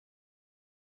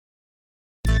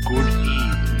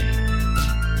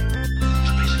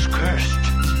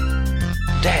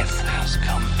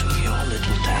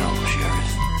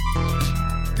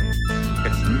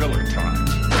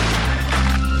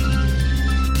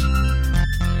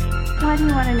Why do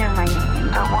you want to know my name?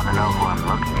 I want to know who I'm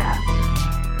looking at.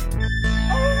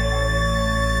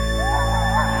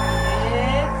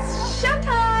 It's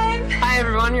showtime! Hi,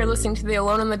 everyone. You're listening to the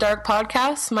Alone in the Dark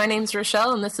podcast. My name's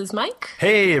Rochelle, and this is Mike.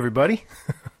 Hey, everybody.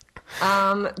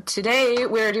 Today,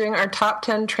 we're doing our top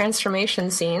 10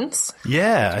 transformation scenes.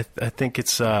 Yeah, I think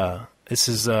this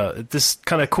is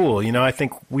kind of cool. You know, I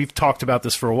think we've talked about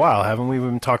this for a while, haven't we? We've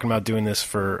been talking about doing this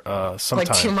for some time.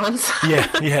 Like 2 months?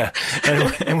 Yeah.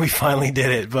 And we finally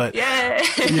did it. But Yay!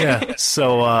 yeah,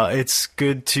 so it's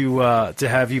good to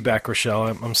have you back, Rochelle.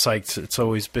 I'm psyched. It's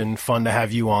always been fun to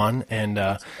have you on, and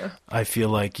I feel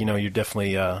like, you know, you're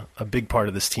definitely a big part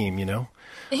of this team, you know?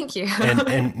 Thank you.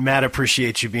 and Matt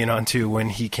appreciates you being on too when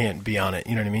he can't be on it.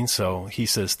 You know what I mean? So he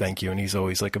says thank you, and he's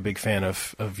always like a big fan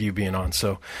of you being on.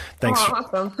 So thanks.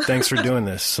 Awesome. Thanks for doing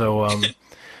this. So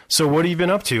so what have you been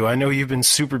up to? I know you've been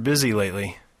super busy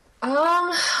lately.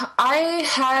 I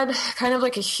had kind of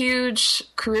like a huge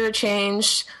career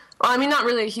change. Well, I mean, not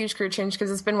really a huge career change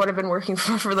because it's been what I've been working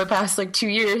for the past like 2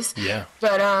 years. Yeah.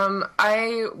 But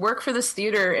I work for this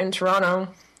theater in Toronto.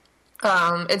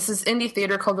 It's this indie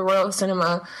theater called the Royal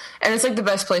Cinema, and it's like the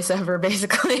best place ever,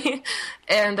 basically.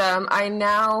 And I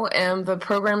now am the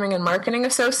programming and marketing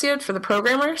associate for the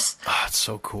programmers. Oh, it's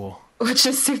so cool. Which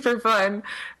is super fun.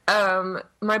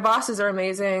 My bosses are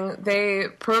amazing. They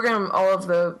program all of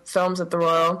the films at the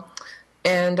Royal,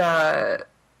 and I've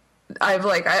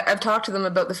talked to them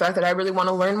about the fact that I really want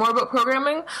to learn more about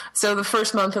programming. So the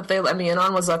first month that they let me in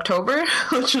on was October,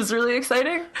 which was really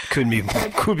exciting. Could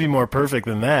be more perfect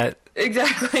than that.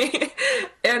 Exactly.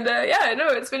 And yeah, no,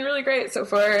 it's been really great so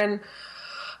far. And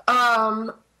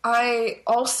I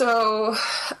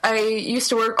used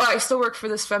to work. I still work for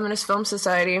this feminist film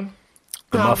society.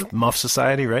 The Muff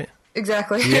Society, right?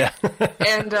 Exactly. Yeah.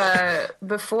 And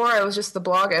before I was just the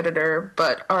blog editor,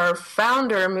 but our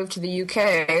founder moved to the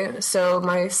UK, so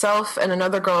myself and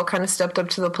another girl kind of stepped up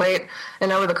to the plate, and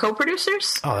now we're the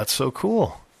co-producers. Oh, that's so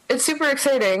cool. It's super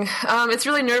exciting. It's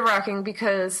really nerve-wracking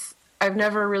because I've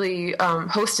never really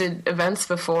hosted events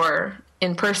before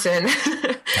in person.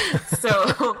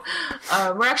 So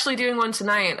we're actually doing one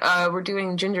tonight. We're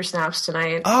doing Ginger Snaps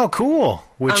tonight. Oh, cool.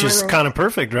 Which is kind of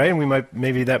perfect, right? And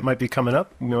maybe that might be coming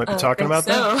up. We might be talking about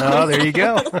that. Oh, there you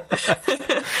go.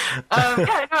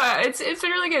 Yeah, no, it's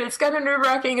been really good. It's kind of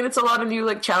nerve-wracking, and it's a lot of new,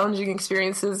 like, challenging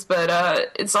experiences,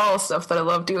 but it's all stuff that I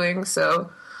love doing,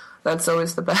 so that's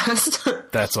always the best.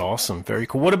 That's awesome. Very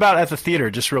cool. What about at the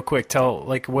theater? Just real quick, tell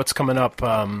like what's coming up.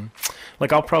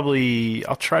 Like I'll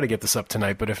try to get this up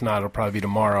tonight, but if not, it'll probably be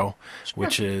tomorrow,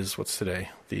 which is what's today?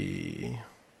 The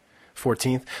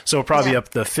 14th. So it'll probably be up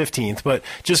the 15th. But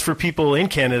just for people in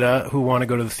Canada who want to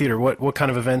go to the theater, what kind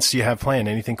of events do you have planned?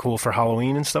 Anything cool for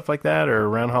Halloween and stuff like that, or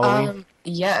around Halloween?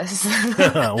 Yes.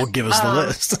 Well, give us the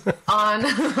list. on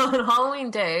Halloween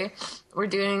Day, we're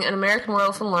doing An American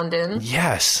Werewolf in London.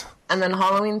 Yes. And then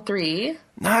Halloween 3.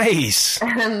 Nice.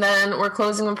 And then we're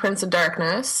closing with Prince of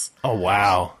Darkness. Oh,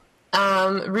 wow.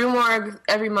 Rue Morgue,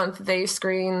 every month they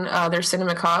screen their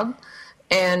Cinema Macabre,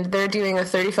 and they're doing a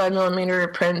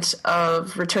 35mm print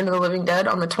of Return of the Living Dead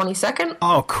on the 22nd.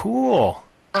 Oh, cool.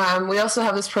 We also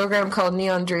have this program called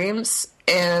Neon Dreams,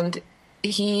 and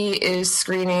he is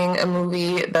screening a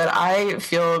movie that I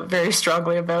feel very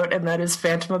strongly about, and that is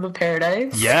Phantom of the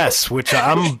Paradise. Yes, which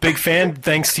I'm a big fan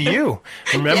thanks to you.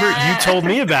 Remember, you told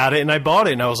me about it, and I bought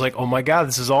it, and I was like, oh my God,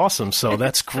 this is awesome. So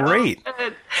that's great.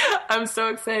 I'm so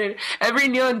excited. Every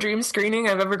Neon Dream screening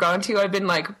I've ever gone to, I've been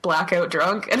like blackout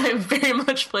drunk, and I very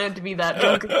much plan to be that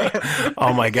drunk.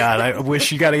 Oh my God, I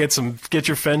wish you got to get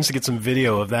your friends to get some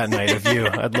video of that night of you.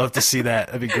 I'd love to see that.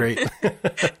 That'd be great.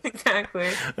 Exactly.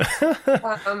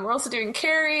 We're also doing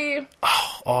Carrie.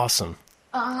 Oh, awesome.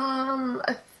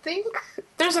 I think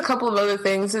there's a couple of other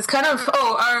things. It's kind of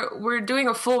we're doing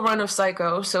a full run of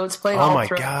Psycho, so it's playing. Oh my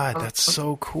God, that's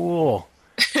so cool.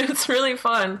 It's really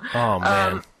fun. Oh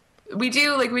man. We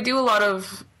do a lot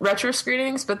of retro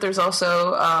screenings, but there's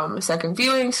also second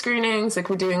viewing screenings. Like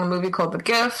we're doing a movie called The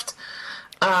Gift.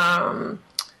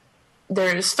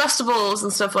 There's festivals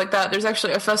and stuff like that. There's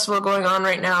actually a festival going on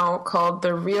right now called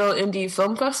the Real Indie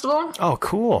Film Festival. Oh,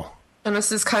 cool. And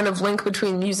this is kind of link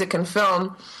between music and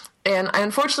film. And I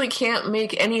unfortunately can't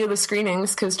make any of the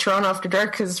screenings because Toronto After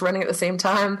Dark is running at the same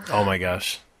time. Oh my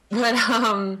gosh. But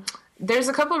there's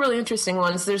a couple of really interesting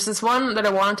ones. There's this one that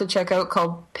I wanted to check out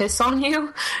called Piss on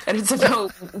You, and it's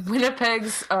about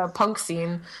Winnipeg's punk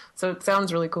scene. so it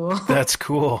sounds really cool. That's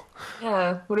cool.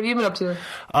 Yeah. What have you been up to?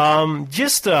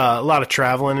 Just a lot of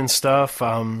traveling and stuff.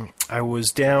 I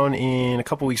was down a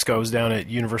couple weeks ago. I was down at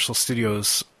Universal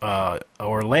Studios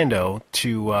Orlando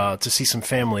to see some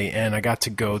family, and I got to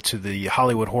go to the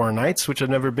Hollywood Horror Nights, which I've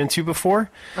never been to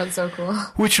before. That's so cool.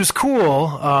 Which was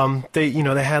cool. They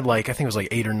had I think it was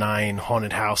 8 or 9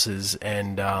 haunted houses,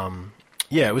 and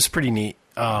yeah, it was pretty neat.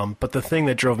 But the thing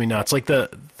that drove me nuts,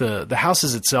 the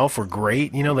houses itself were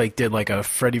great. They did a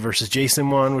Freddy versus Jason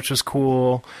one, which was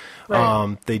cool.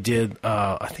 Right. They did,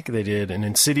 I think they did an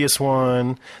Insidious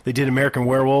one. They did American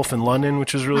Werewolf in London,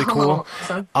 which was really cool.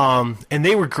 Awesome. And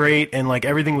they were great, and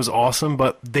everything was awesome,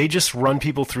 but they just run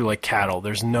people through like cattle.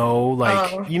 There's no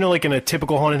in a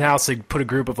typical haunted house, they'd put a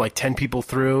group of 10 people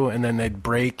through, and then they'd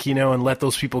break, and let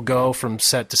those people go from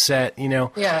set to set,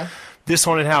 Yeah. This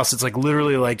haunted house, it's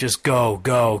literally just go,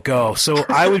 go, go. So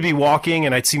I would be walking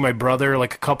and I'd see my brother a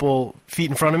couple feet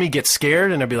in front of me get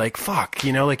scared, and I'd be like, fuck,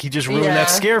 he just ruined that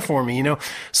scare for me,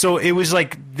 So it was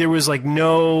there was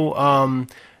no,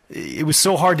 it was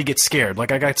so hard to get scared.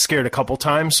 I got scared a couple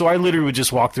times, so I literally would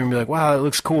just walk through and be like, wow, that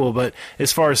looks cool. But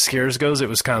as far as scares goes, it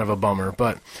was kind of a bummer.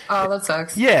 But oh, that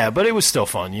sucks. Yeah, but it was still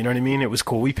fun. You know what I mean? It was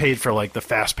cool. We paid for the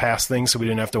fast pass thing, so we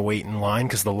didn't have to wait in line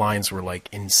because the lines were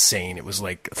insane. It was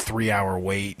a 3-hour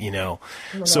wait,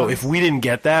 So if we didn't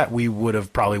get that, we would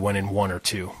have probably went in 1 or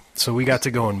 2. So we got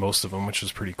to go in most of them, which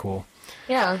was pretty cool.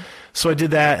 Yeah. So I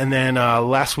did that, and then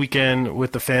last weekend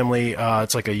with the family,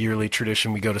 it's a yearly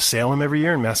tradition. We go to Salem every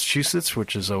year in Massachusetts,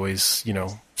 which is always,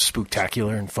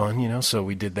 spooktacular and fun, so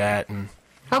we did that. And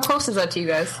how close is that to you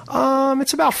guys?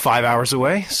 It's about 5 hours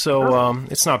away, so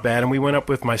it's not bad. And we went up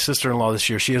with my sister-in-law this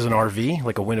year. She has an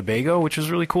RV, a Winnebago, which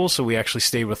was really cool, so we actually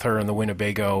stayed with her in the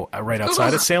Winnebago right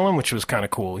outside of Salem, which was kind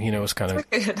of cool. It was kind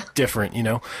of different,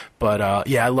 But,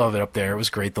 yeah, I love it up there. It was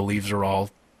great. The leaves are all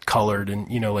colored and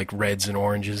reds and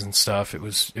oranges and stuff. It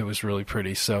was really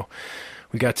pretty. So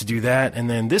we got to do that, and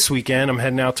then this weekend I'm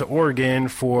heading out to Oregon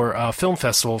for a film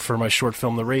festival for my short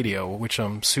film The Radio, which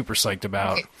I'm super psyched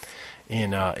about.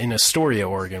 In Astoria,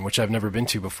 Oregon, which I've never been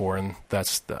to before, and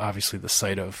that's obviously the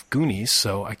site of Goonies,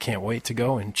 so I can't wait to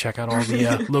go and check out all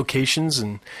the locations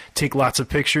and take lots of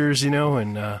pictures,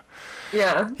 and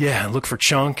yeah, look for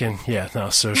Chunk, and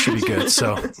so it should be good.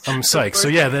 So I'm psyched. So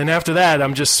yeah, then after that,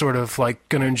 I'm just sort of going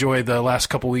to enjoy the last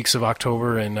couple weeks of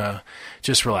October and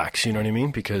just relax, you know what I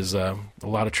mean? Because a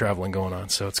lot of traveling going on,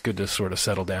 so it's good to sort of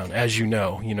settle down. As I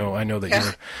know that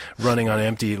you're running on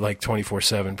empty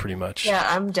 24/7 pretty much. Yeah,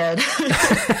 I'm dead.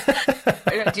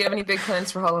 Do you have any big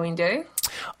plans for Halloween Day?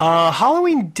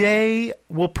 Halloween Day,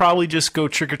 we'll probably just go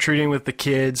trick-or-treating with the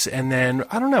kids, and then,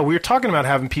 I don't know, we were talking about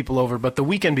having people over, but the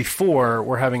weekend before,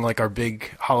 we're having our big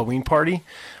Halloween party.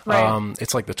 Right.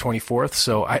 It's the 24th,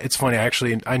 so it's funny,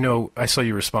 I know, I saw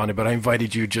you responded, but I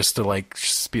invited you just to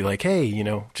just be hey,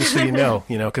 just so you know,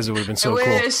 because it would have been so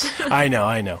cool. I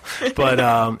know.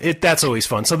 But that's always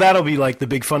fun. So that'll be the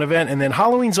big fun event, and then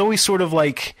Halloween's always sort of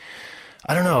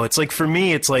I don't know. It's for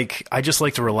me, it's I just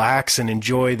like to relax and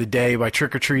enjoy the day by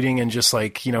trick-or-treating and just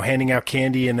handing out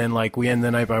candy. And then we end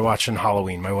the night by watching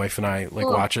Halloween. My wife and I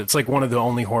watch it. It's one of the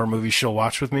only horror movies she'll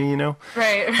watch with me,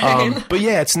 Right. But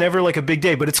yeah, it's never a big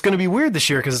day, but it's going to be weird this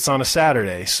year because it's on a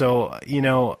Saturday. So,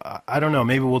 I don't know.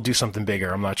 Maybe we'll do something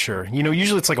bigger. I'm not sure.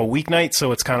 Usually it's a weeknight.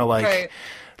 So it's kind of right.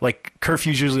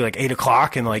 Curfew's usually 8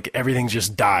 o'clock and everything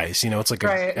just dies, it's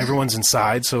right. everyone's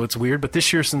inside, so it's weird. But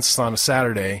this year, since it's on a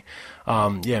Saturday,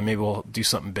 maybe we'll do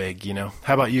something big,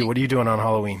 How about you? What are you doing on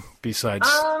Halloween besides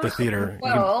the theater?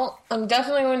 Well, I'm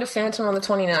definitely going to Phantom on the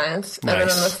 29th. Nice. And then on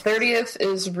the 30th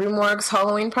is Rue Morgue's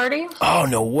Halloween party. Oh,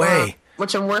 no way.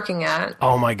 Which I'm working at.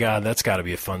 Oh my God, that's got to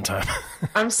be a fun time.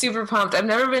 I'm super pumped. I've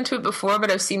never been to it before,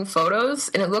 but I've seen photos,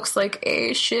 and it looks like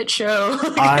a shit show.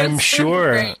 I'm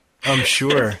sure. I'm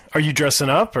sure. Are you dressing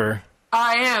up or?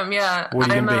 I am, yeah.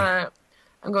 What are you gonna be?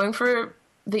 I'm going for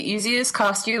the easiest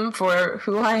costume for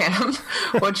who I am,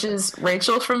 which is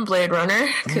Rachel from Blade Runner,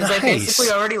 because I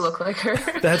basically already look like her.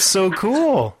 That's so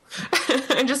cool.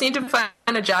 I just need to find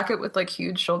a jacket with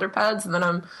huge shoulder pads, and then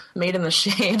I'm made in the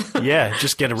shade. Yeah,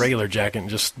 just get a regular jacket and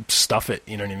just stuff it,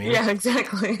 you know what I mean? Yeah,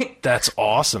 exactly. That's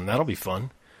awesome. That'll be fun.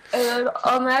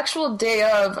 On the actual day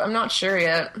of, I'm not sure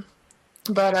yet.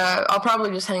 But I'll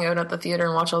probably just hang out at the theater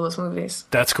and watch all those movies.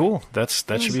 That's cool. That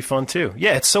should be fun too.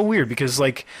 Yeah, it's so weird because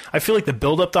like I feel like the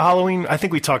build up to Halloween, I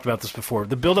think we talked about this before.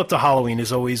 The build up to Halloween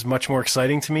is always much more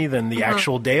exciting to me than the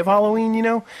actual day of Halloween, you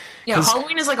know? Yeah,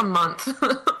 Halloween is like a month.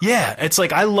 Yeah, it's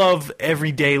like I love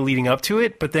every day leading up to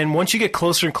it, but then once you get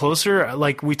closer and closer,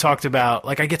 like we talked about,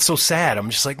 like I get so sad. I'm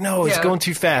just like, no, it's going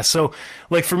too fast. So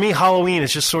like for me, Halloween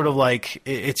is just sort of like,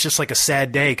 it's just like a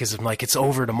sad day because I'm like, it's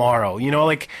over tomorrow. You know,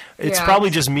 like it's probably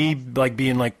just me like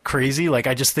being like crazy. Like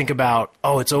I just think about,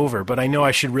 oh, it's over, but I know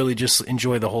I should really just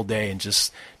enjoy the whole day and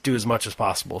just do as much as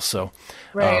possible. So,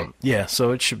 yeah,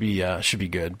 so it should be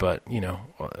good. But you know,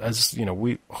 as you know,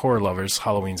 we horror lovers,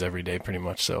 Halloween's every day pretty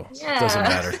much. So it doesn't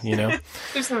matter, you know.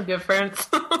 There's no difference.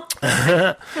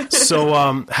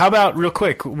 So, how about real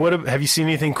quick? What have you seen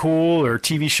anything cool or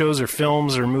TV shows or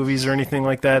films or movies or anything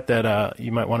like that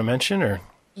you might want to mention? Or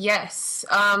yes,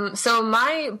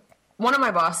 so one of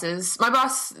my bosses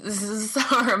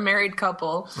are a married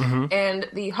couple, and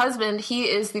the husband, he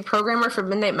is the programmer for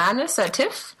Midnight Madness at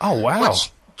TIFF. Oh, wow.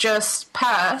 Which just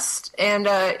passed, and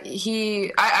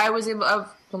I was able,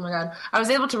 oh my god, I was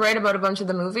able to write about a bunch of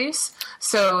the movies,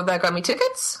 so that got me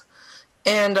tickets,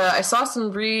 and I saw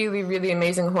some really, really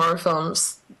amazing horror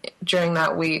films during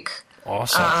that week.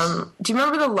 Awesome. Do you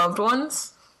remember The Loved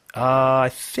Ones? I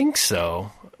think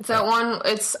so. It's that one,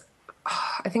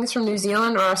 I think it's from New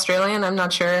Zealand or Australian, I'm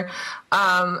not sure.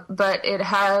 But it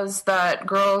has that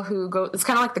girl who goes, it's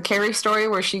kind of like the Carrie story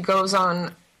where she goes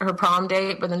on her prom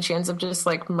date, but then she ends up just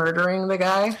like murdering the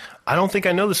guy. I don't think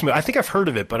I know this movie. I think I've heard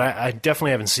of it, but I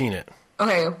definitely haven't seen it.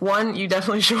 Okay, one, you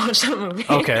definitely should watch that movie.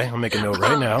 Okay, I'll make a note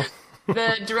right now.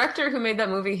 The director who made that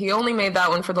movie, he only made that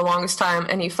one for the longest time,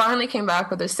 and he finally came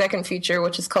back with his second feature,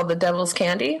 which is called The Devil's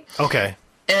Candy. Okay.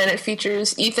 And it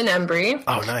features Ethan Embry.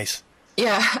 Oh, nice.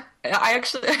 Yeah, I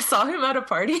saw him at a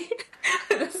party.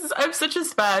 I'm such a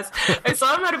spaz. I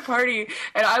saw him at a party,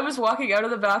 and I was walking out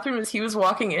of the bathroom as he was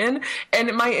walking in,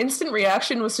 and my instant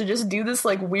reaction was to just do this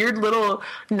like weird little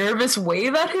nervous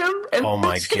wave at him. And oh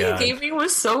my god! He gave me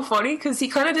was so funny because he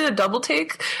kind of did a double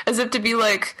take as if to be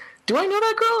like, "Do I know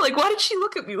that girl? Like, why did she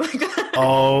look at me like that?"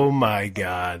 Oh my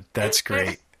god, that's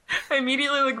great. I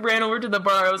immediately like ran over to the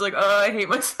bar. I was like, "Oh, I hate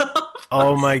myself."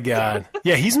 Oh my god!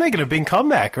 Yeah, he's making a big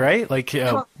comeback, right? Like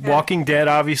Walking Dead,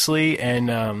 obviously, and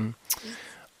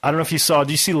I don't know if you saw.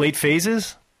 Did you see Late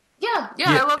Phases? Yeah,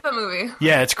 I love that movie.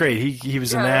 Yeah, it's great. He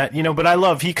was in that, you know.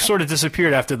 But he sort of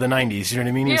disappeared after the '90s. You know what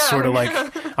I mean? He's sort of like,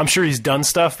 I'm sure he's done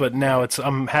stuff, but now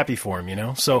I'm happy for him, you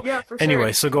know. So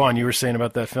anyway, so go on. You were saying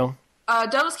about that film?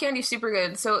 Devil's Candy, super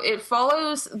good. So it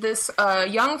follows this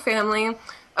young family.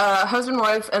 Husband,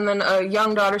 wife, and then a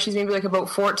young daughter. She's maybe like about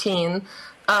 14.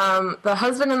 The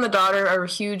husband and the daughter are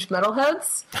huge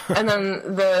metalheads, and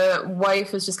then the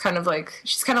wife is just kind of like,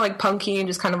 she's kind of like punky and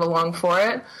just kind of along for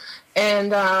it.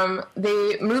 And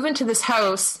they move into this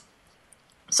house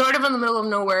sort of in the middle of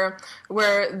nowhere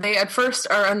where they at first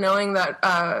are unknowing that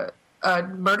a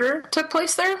murder took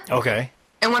place there. Okay.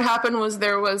 And what happened was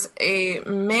there was a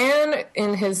man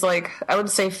in his, like, I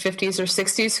would say 50s or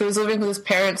 60s who was living with his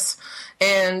parents,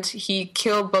 and he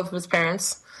killed both of his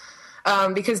parents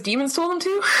because demons told him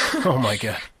to. Oh, my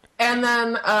God. And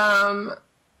then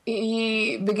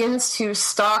he begins to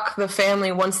stalk the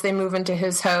family once they move into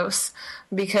his house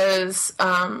because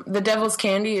the devil's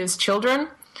candy is children,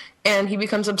 and he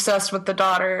becomes obsessed with the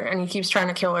daughter, and he keeps trying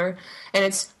to kill her. And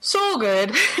it's so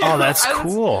good. Oh, that's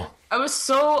cool. I was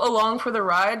so along for the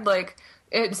ride. Like,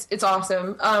 it's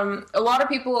awesome. A lot of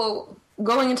people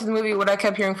going into the movie, what I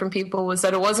kept hearing from people was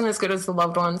that it wasn't as good as The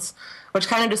Loved Ones, which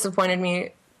kind of disappointed me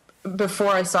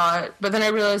before I saw it. But then I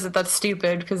realized that that's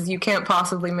stupid because you can't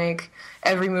possibly make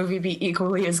every movie be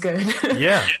equally as good.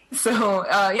 Yeah. So,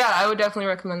 I would definitely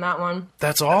recommend that one.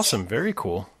 That's awesome. Very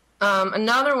cool.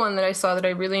 Another one that I saw that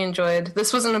I really enjoyed,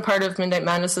 this wasn't a part of Midnight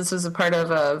Madness, this was a part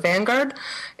of Vanguard.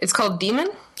 It's called Demon.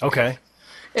 Okay.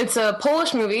 It's a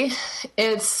Polish movie.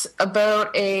 It's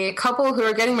about a couple who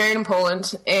are getting married in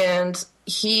Poland, and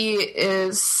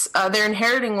they're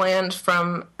inheriting land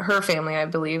from her family, I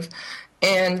believe.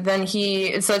 And then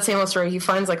it's that same old story. He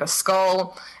finds like a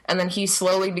skull, and then he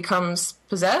slowly becomes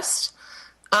possessed.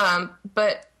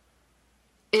 But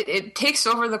it takes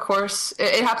over the course.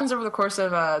 It happens over the course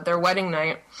of their wedding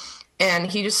night, and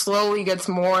he just slowly gets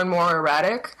more and more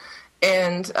erratic.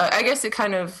 And I guess it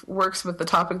kind of works with the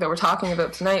topic that we're talking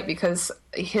about tonight, because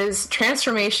his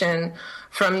transformation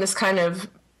from this kind of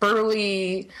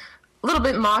burly, a little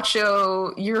bit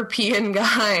macho European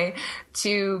guy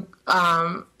to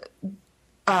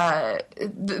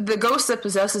the ghost that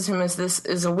possesses him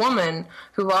is a woman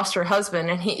who lost her husband,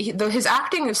 and his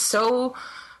acting is so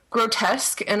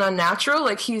grotesque and unnatural.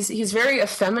 Like he's very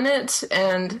effeminate,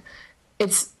 and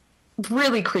it's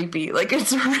really creepy. Like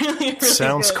it's really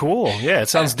Sounds good. cool. Yeah, it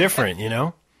sounds different, you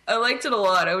know? I liked it a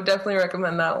lot. I would definitely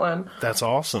recommend that one. That's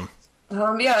awesome.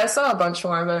 Yeah, I saw a bunch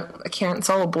more, but I can't. It's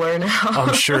all a blur now.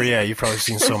 I'm sure, yeah, you've probably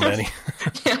seen so many.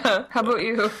 Yeah. How about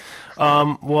you?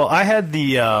 Well, I had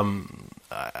the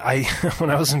I when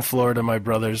I was in Florida, my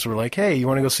brothers were like, "Hey, you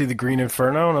want to go see The Green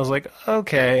Inferno?" And I was like,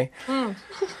 "Okay."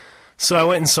 So I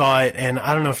went and saw it, and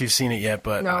I don't know if you've seen it yet,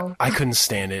 but No. I couldn't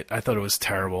stand it. I thought it was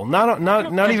terrible.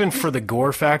 Not even for the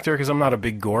gore factor, because I'm not a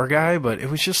big gore guy, but it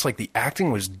was just like the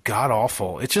acting was god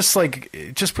awful. It just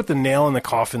put the nail in the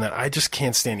coffin that I just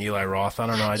can't stand Eli Roth. I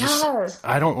don't know. Yes.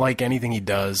 I don't like anything he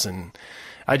does, and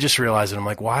I just realized it. I'm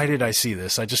like, why did I see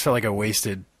this? I just felt like I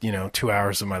wasted, 2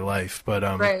 hours of my life. But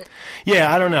Right.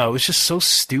 yeah, I don't know. It was just so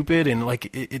stupid, and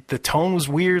like the tone was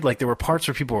weird. Like there were parts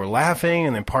where people were laughing,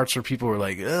 and then parts where people were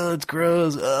like, "Oh, it's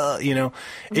gross,"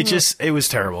 It was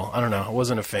terrible. I don't know. I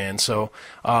wasn't a fan. So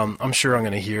I'm sure I'm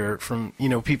going to hear from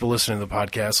people listening to the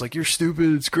podcast like, "You're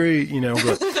stupid. It's great,"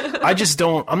 But I just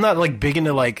don't. I'm not like big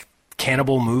into like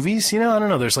cannibal movies. I don't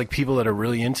know. There's like people that are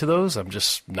really into those. I'm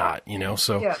just not.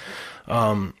 So. Yeah.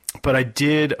 But I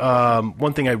did,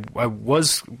 one thing I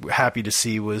was happy to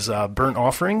see was Burnt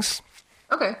Offerings.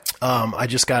 Okay. I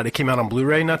just got it. Came out on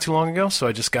Blu-ray not too long ago, so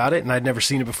I just got it, and I'd never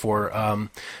seen it before.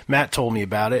 Matt told me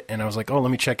about it, and I was like, oh,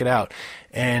 let me check it out.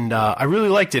 And I really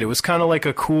liked it. It was kind of like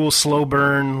a cool, slow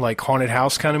burn, like haunted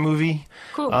house kind of movie.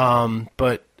 Cool.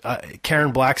 But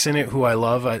Karen Black's in it, who I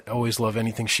love. I always love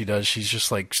anything she does. She's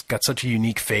just like got such a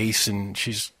unique face, and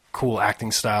she's cool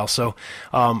acting style. So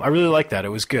I really like that. It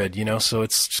was good, so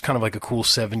it's just kind of like a cool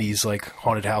 70s like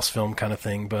haunted house film kind of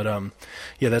thing. But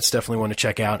yeah, that's definitely one to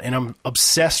check out. And I'm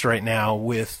obsessed right now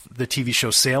with the TV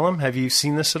show Salem. Have you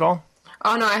seen this at all?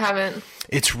 Oh, no, I haven't.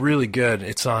 It's really good.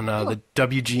 It's on the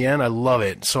WGN. I love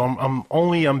it. So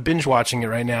I'm binge watching it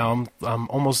right now. I'm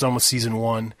almost done with season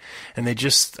 1, and I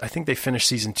think they finished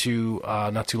season 2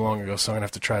 not too long ago. So I'm gonna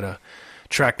have to try to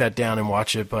track that down and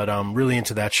watch it, but I'm really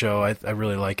into that show. I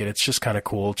really like it. It's just kind of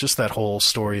cool. Just that whole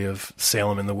story of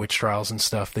Salem and the witch trials and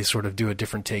stuff. They sort of do a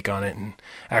different take on it and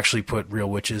actually put real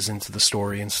witches into the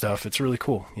story and stuff. It's really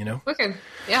cool, Wicked.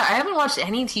 Yeah, I haven't watched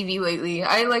any TV lately.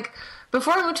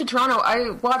 Before I moved to Toronto,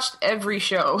 I watched every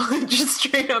show. Just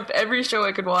straight up every show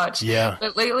I could watch. Yeah.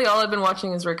 But lately, all I've been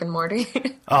watching is Rick and Morty.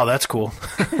 Oh, that's cool.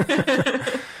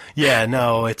 Yeah,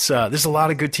 no, it's there's a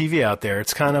lot of good TV out there.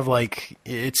 It's kind of like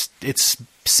it's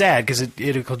sad because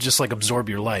it'll just like absorb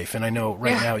your life. And I know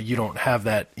right now you don't have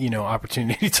that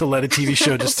opportunity to let a TV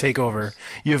show just take over.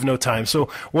 You have no time. So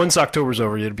once October's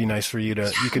over, it'd be nice for you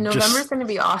to November's going to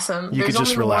be awesome. There's only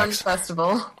just relax. one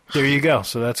festival. There you go.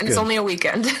 So that's and good. It's only a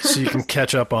weekend. So you can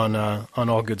catch up on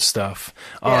all good stuff.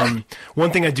 Yeah.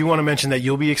 One thing I do want to mention that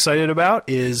you'll be excited about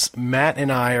is Matt and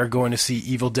I are going to see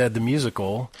Evil Dead the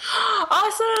musical.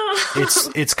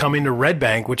 Awesome! It's coming to Red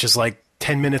Bank, which is like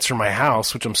 10 minutes from my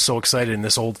house, which I'm so excited, in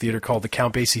this old theater called the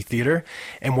Count Basie Theater.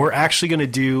 And we're actually going to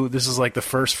do, this is like the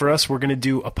first for us, we're going to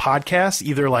do a podcast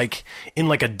either like in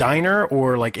like a diner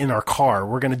or like in our car.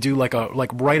 We're going to do like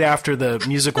right after the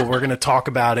musical, we're going to talk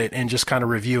about it and just kind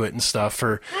of review it and stuff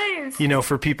for, Nice.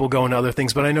 For people going to other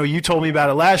things. But I know you told me about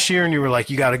it last year and you were like,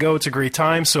 you got to go. It's a great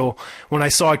time. So when I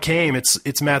saw it came,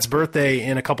 it's Matt's birthday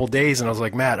in a couple days. And I was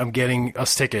like, Matt, I'm getting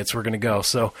us tickets. We're going to go.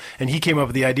 So, and he came up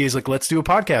with the idea. He's like, let's do a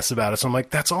podcast about it. So I'm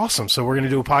like, that's awesome. So we're going to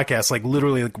do a podcast, like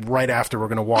literally like right after we're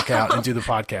going to walk out and do the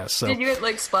podcast. So Did you get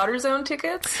like Splatter Zone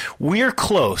tickets? we're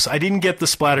close. I didn't get the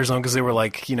Splatter Zone because they were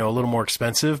like, a little more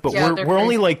expensive, but Yeah, we're they're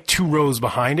only crazy. like 2 rows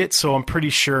behind it. So I'm pretty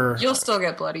sure. You'll still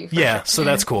get bloody. For Yeah, sure. so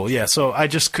that's cool. Yeah, so I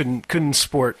just couldn't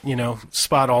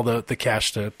spot all the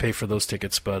cash to pay for those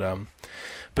tickets, but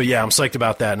yeah, I'm psyched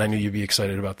about that, and I knew you'd be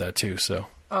excited about that too. So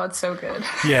Oh, it's so good.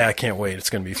 yeah, I can't wait. It's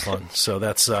gonna be fun. So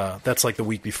that's like the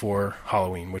week before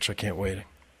Halloween, which I can't wait.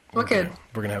 Wicked.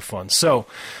 We're gonna have fun. So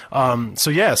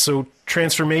so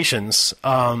transformations.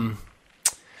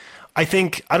 I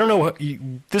think, I don't know,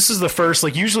 this is the first,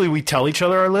 like usually we tell each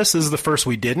other our list. This is the first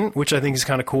we didn't, which I think is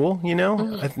kind of cool,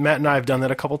 Matt and I have done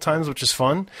that a couple times, which is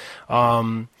fun.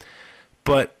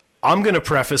 But I'm going to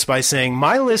preface by saying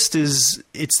my list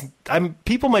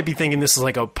people might be thinking this is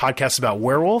like a podcast about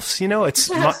werewolves,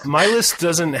 it's my list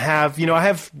doesn't have,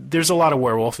 there's a lot of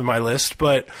werewolf in my list,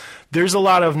 but there's a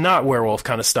lot of not werewolf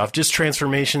kind of stuff, just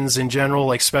transformations in general,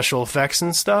 like special effects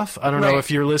and stuff. I don't know Right. if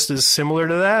your list is similar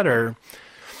to that or...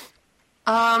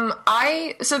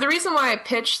 So the reason why I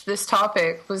pitched this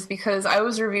topic was because I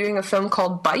was reviewing a film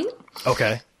called Bite.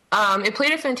 Okay. It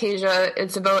played at Fantasia.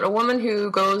 It's about a woman who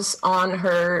goes on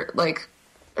her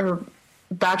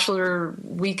bachelor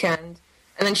weekend,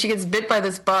 and then she gets bit by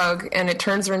this bug, and it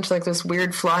turns her into like this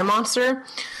weird fly monster.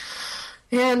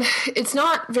 And it's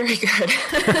not very good.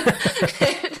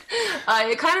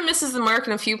 It kind of misses the mark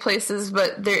in a few places,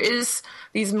 but there is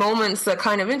these moments that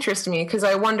kind of interest me, because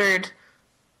I wondered,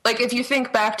 like, if you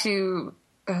think back to,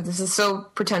 this is so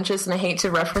pretentious and I hate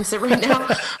to reference it right now,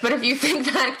 but if you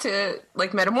think back to,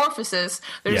 like, Metamorphosis,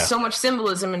 there's so much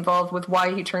symbolism involved with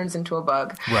why he turns into a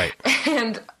bug. Right.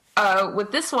 And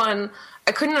with this one,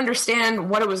 I couldn't understand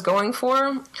what it was going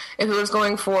for, if it was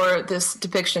going for this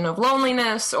depiction of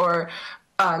loneliness or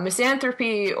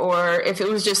misanthropy, or if it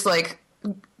was just, like,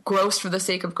 gross for the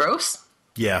sake of gross.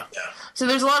 Yeah. So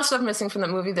there's a lot of stuff missing from that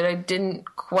movie that I didn't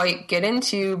quite get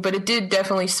into, but it did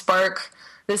definitely spark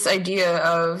this idea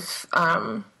of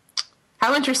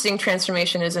how interesting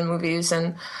transformation is in movies.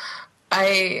 And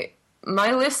my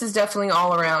list is definitely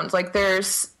all around. Like,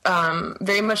 there's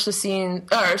very much the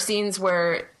scenes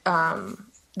where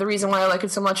the reason why I like it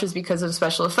so much is because of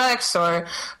special effects, or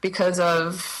because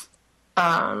of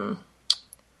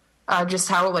just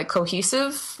how, like,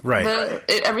 cohesive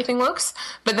everything looks.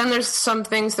 But then there's some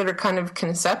things that are kind of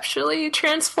conceptually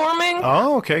transforming.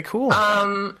 Oh, okay, cool.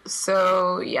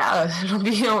 So yeah, it'll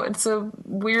be, it's a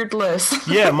weird list.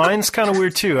 Yeah, mine's kind of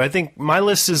weird too. I think my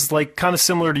list is, like, kind of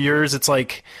similar to yours. It's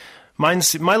like my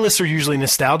lists are usually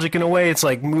nostalgic in a way. It's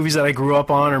like movies that I grew up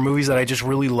on, or movies that I just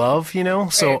really love, you know?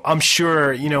 So Right. I'm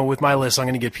sure, you know, with my list, I'm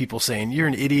going to get people saying, you're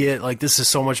an idiot, like, this is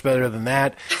so much better than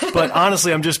that. But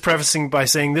honestly, I'm just prefacing by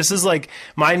saying this is, like,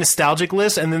 my nostalgic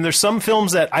list, and then there's some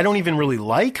films that I don't even really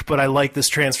like, but I like this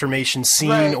transformation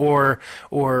scene, Right.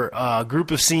 or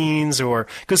group of scenes, or...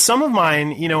 Because some of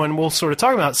mine, you know, and we'll sort of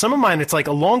talk about, some of mine, it's like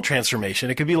a long transformation.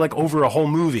 It could be, like, over a whole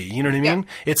movie, you know what I mean?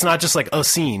 Yeah. It's not just, like, a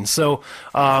scene. So,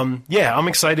 yeah, I'm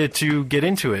excited to get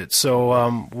into it.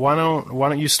 So why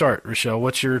don't you start, Rochelle?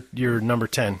 What's your number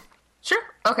 10? Sure.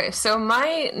 Okay, so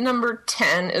my number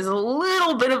 10 is a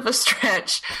little bit of a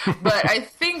stretch, but I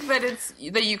think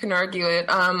that you can argue it.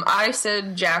 I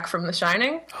said Jack from The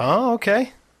Shining. Oh,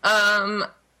 okay.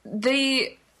 There's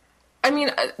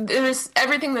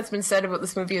everything that's been said about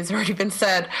this movie has already been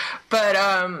said,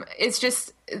 but it's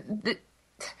just the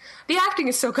acting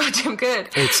is so goddamn good.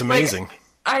 It's amazing. Like,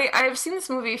 I've seen this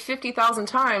movie 50,000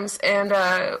 times, and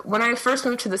when I first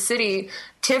moved to the city,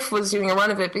 TIFF was doing a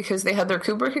run of it because they had their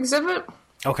Kubrick exhibit.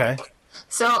 Okay.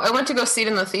 So I went to go see it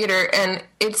in the theater, and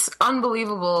it's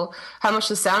unbelievable how much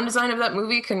the sound design of that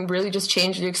movie can really just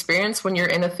change the experience when you're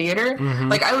in a theater. Mm-hmm.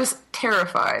 Like, I was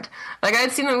terrified. Like, I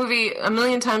had seen the movie a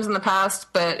million times in the past,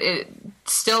 but it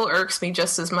still irks me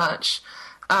just as much.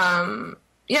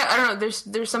 Yeah, I don't know.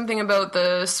 There's something about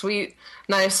the sweet,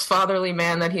 nice, fatherly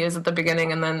man that he is at the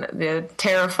beginning, and then the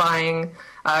terrifying,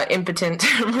 impotent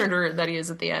murderer that he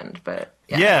is at the end. But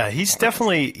yeah, he's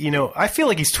definitely, you know, I feel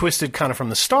like he's twisted kind of from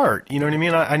the start. You know what I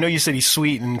mean? I know you said he's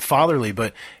sweet and fatherly,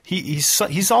 but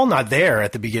he's all not there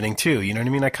at the beginning too. You know what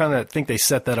I mean? I kind of think they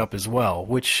set that up as well,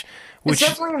 which it's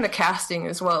definitely in the casting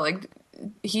as well. Like,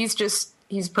 he's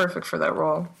perfect for that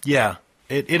role. Yeah.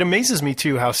 It amazes me,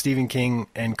 too, how Stephen King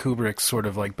and Kubrick sort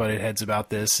of, like, butted heads about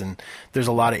this, and there's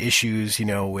a lot of issues, you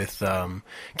know, with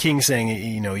King saying,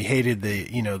 you know, he hated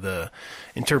the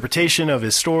interpretation of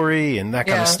his story and that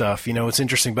kind of stuff. You know, it's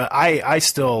interesting, but I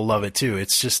still love it, too.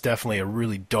 It's just definitely a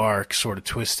really dark, sort of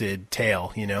twisted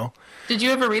tale, you know? Did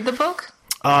you ever read the book?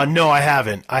 No, I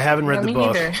haven't. I haven't read the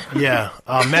book. Neither. Yeah,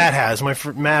 Matt has.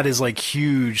 Matt is, like,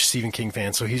 huge Stephen King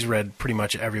fan, so he's read pretty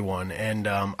much everyone. And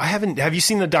I haven't. Have you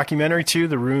seen the documentary too?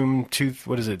 The Room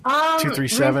 237 Room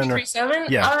 237?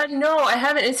 Yeah. No, I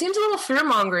haven't. It seems a little fear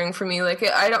mongering for me. Like,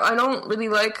 I don't really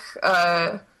like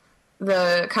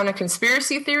the kind of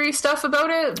conspiracy theory stuff about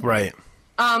it. Right.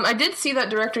 I did see that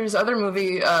director's other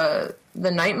movie, The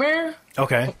Nightmare.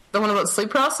 Okay. The one about sleep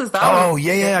paralysis. Oh,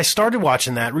 yeah. I started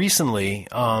watching that recently,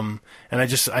 and I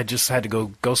just had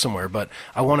to go somewhere, but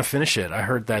I want to finish it. I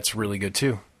heard that's really good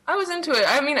too. I was into it.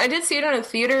 I mean, I did see it in a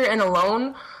theater and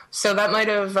alone, so that might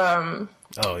have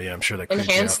oh yeah, I'm sure that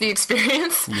enhanced the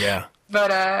experience. Yeah.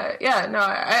 But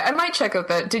I might check out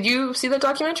that. Did you see that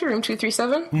documentary, Room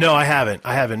 237? No, I haven't.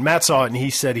 Matt saw it and he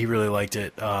said he really liked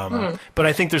it. But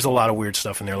I think there's a lot of weird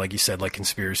stuff in there, like you said, like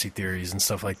conspiracy theories and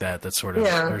stuff like that. That sort of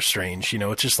are strange. You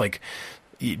know, it's just like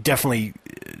definitely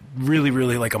really,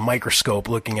 really like a microscope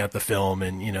looking at the film,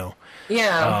 and you know.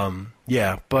 Yeah.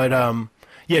 Yeah, but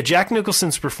Yeah, Jack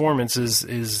Nicholson's performance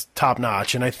is top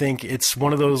notch, and I think it's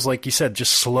one of those, like you said,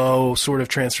 just slow sort of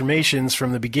transformations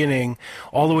from the beginning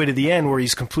all the way to the end, where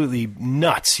he's completely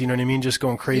nuts. You know what I mean? Just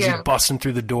going crazy, busting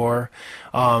through the door.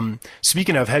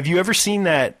 Speaking of, have you ever seen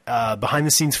that behind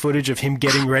the scenes footage of him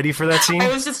getting ready for that scene?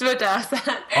 I was just about to ask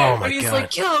that. Oh my when he's God.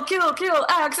 like, kill,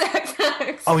 axe.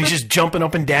 Oh, he's just jumping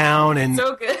up and down, and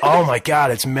So good. Oh my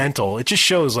God, it's mental. It just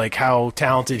shows like how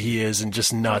talented he is and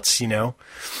just nuts, you know.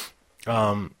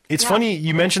 It's funny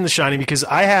you mentioned The Shining, because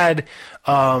I had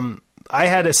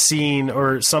a scene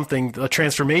or something, a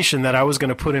transformation that I was going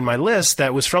to put in my list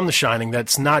that was from The Shining.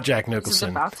 That's not Jack Nicholson.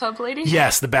 Is it the bathtub lady?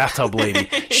 Yes, the bathtub lady.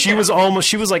 She was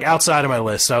like outside of my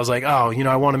list. So I was like, oh,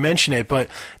 I want to mention it. But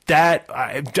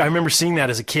I remember seeing that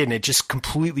as a kid, and it just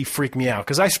completely freaked me out,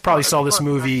 because I probably saw this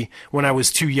movie when I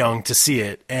was too young to see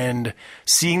it. And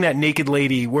seeing that naked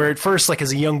lady, where at first, like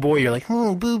as a young boy, you're like,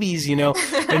 boobies, and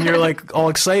you're like all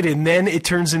excited. And then it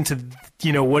turns into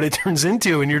what it turns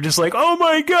into, and you're just like, oh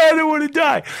my God, I want to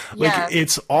die. Like,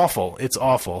 it's awful. It's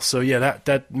awful. So yeah,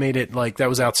 that made it like, that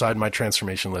was outside my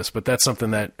transformation list, but that's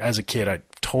something that as a kid, I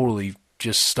totally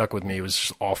just stuck with me. It was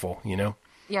just awful,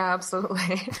 Yeah,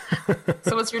 absolutely.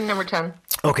 So what's your number 10?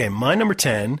 Okay. My number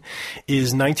 10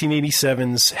 is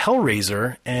 1987's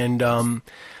Hellraiser. And,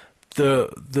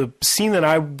 the scene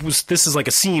that this is like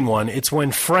a scene one. It's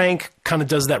when Frank kind of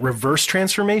does that reverse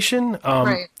transformation.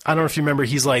 Right. I don't know if you remember,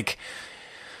 he's like,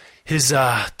 his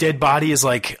dead body is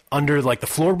like under like the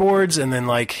floorboards, and then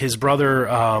like his brother,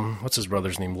 what's his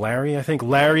brother's name? Larry, I think.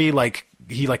 Larry, like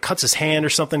he like cuts his hand or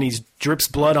something. He drips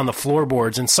blood on the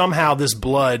floorboards, and somehow this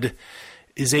blood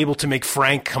is able to make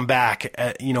Frank come back,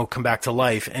 come back to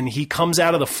life. And he comes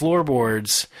out of the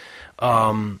floorboards,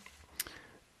 and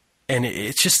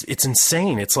it's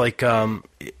insane. It's like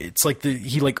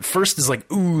he like first is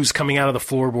like ooze coming out of the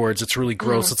floorboards. It's really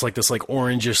gross. It's like this like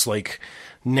orangish like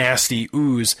nasty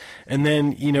ooze, and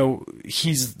then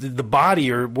he's the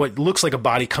body, or what looks like a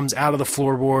body, comes out of the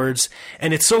floorboards,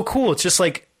 and it's so cool. It's just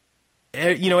like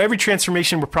every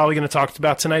transformation we're probably going to talk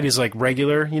about tonight is like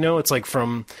regular, it's like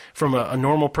from a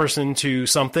normal person to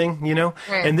something, Right.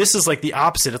 And this is like the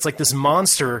opposite. It's like this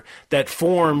monster that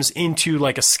forms into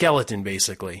like a skeleton,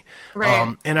 basically.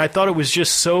 Right. And I thought it was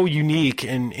just so unique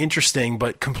and interesting,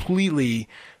 but completely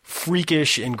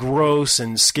freakish and gross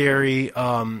and scary.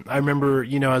 I remember,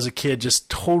 as a kid, just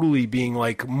totally being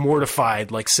like mortified,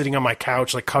 like sitting on my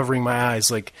couch, like covering my eyes,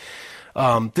 like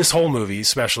this whole movie,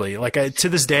 especially. Like to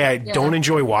this day, I don't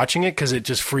enjoy watching it because it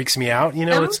just freaks me out.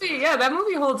 That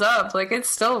movie holds up. Like, it's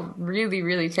still really,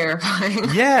 really terrifying.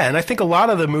 Yeah, and I think a lot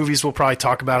of the movies we'll probably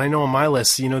talk about, I know on my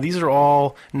list, these are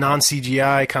all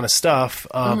non-CGI kind of stuff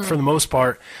for the most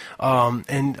part.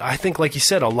 And I think, like you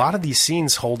said, a lot of these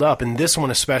scenes hold up, and this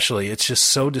one especially. It's just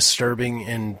so disturbing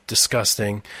and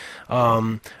disgusting.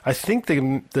 I think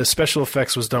the special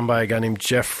effects was done by a guy named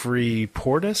Jeffrey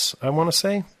Portis, I want to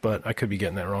say, but I could be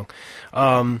getting that wrong.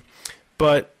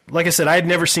 But like I said, I had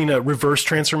never seen a reverse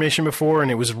transformation before, and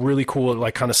it was really cool. It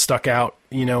like kind of stuck out,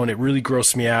 and it really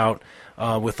grossed me out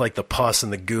with like the pus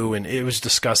and the goo, and it was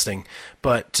disgusting.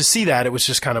 But to see that, it was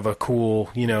just kind of a cool,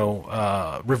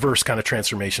 reverse kind of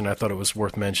transformation. I thought it was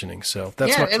worth mentioning. So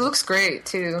that's it looks great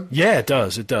too. Yeah, it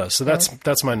does. It does. So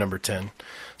that's my number 10.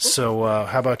 So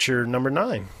how about your number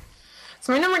 9?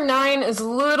 So my number 9 is a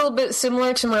little bit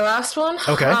similar to my last one.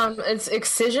 Okay. It's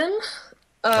Excision.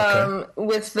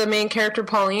 With the main character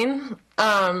Pauline.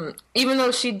 Even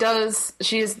though she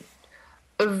is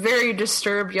a very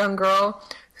disturbed young girl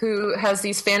who has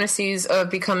these fantasies of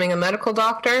becoming a medical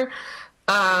doctor.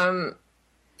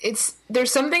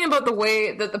 There's something about the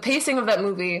way that the pacing of that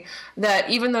movie, that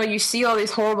even though you see all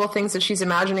these horrible things that she's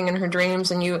imagining in her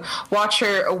dreams, and you watch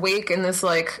her awake in this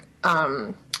like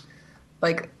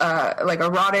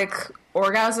erotic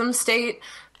orgasm state,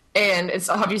 and it's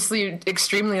obviously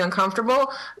extremely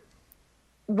uncomfortable.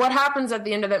 What happens at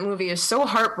the end of that movie is so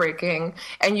heartbreaking,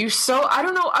 and I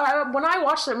don't know, when I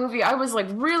watched that movie, I was like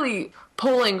really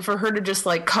pulling for her to just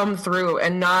like come through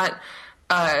and not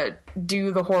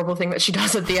do the horrible thing that she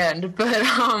does at the end. But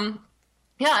I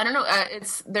don't know,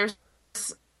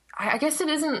 I guess it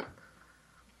isn't,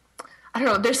 I don't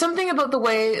know, there's something about the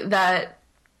way that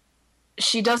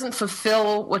she doesn't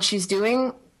fulfill what she's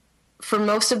doing for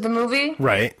most of the movie.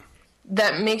 Right.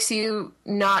 That makes you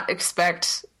not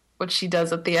expect what she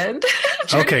does at the end.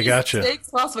 Okay, gotcha. It's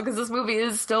possible because this movie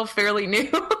is still fairly new.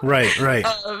 Right.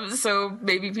 So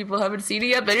maybe people haven't seen it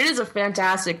yet, but it is a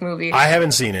fantastic movie. I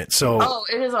haven't seen it, so... Oh,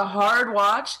 it is a hard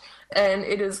watch, and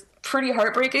it is pretty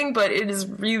heartbreaking, but it is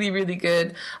really, really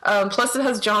good. Plus, it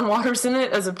has John Waters in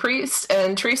it as a priest,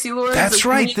 and Tracy Lords. That's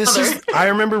right. I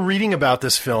remember reading about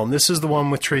this film. This is the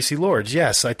one with Tracy Lords.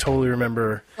 Yes, I totally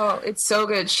remember. Oh, it's so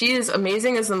good. She is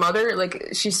amazing as the mother. Like,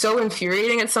 she's so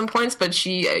infuriating at some points, but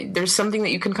there's something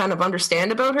that you can kind of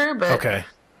understand about her. But okay.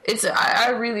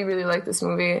 I really, really like this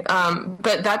movie.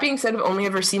 But that being said, I've only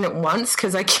ever seen it once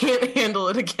because I can't handle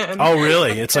it again. Oh,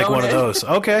 really? It's like one of those.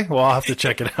 Okay, well, I'll have to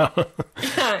check it out.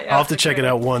 Yeah, I'll have to check it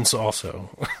out once also.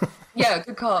 Yeah,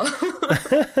 good call.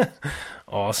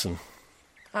 Awesome.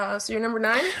 So your number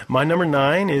 9? My number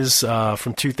 9 is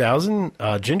from 2000,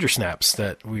 Ginger Snaps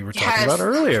that we were talking about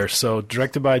earlier. So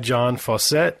directed by John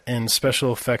Fawcett and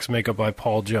special effects makeup by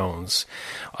Paul Jones.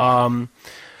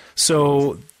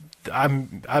 So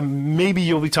I'm maybe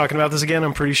you'll be talking about this again.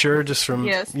 I'm pretty sure, just from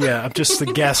I'm just a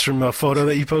guess from a photo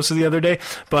that you posted the other day.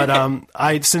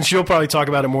 But since you'll probably talk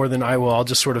about it more than I will, I'll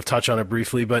just sort of touch on it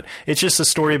briefly. But it's just a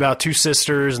story about two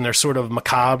sisters, and they're sort of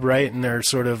macabre, right? And they're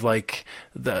sort of like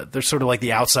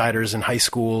the outsiders in high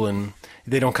school, and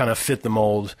they don't kind of fit the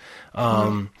mold.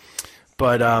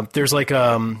 But there's like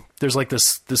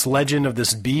this legend of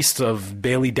this beast of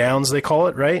Bailey Downs, they call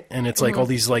it, right? And it's like all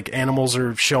these like animals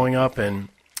are showing up and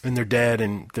they're dead,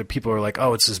 and the people are like,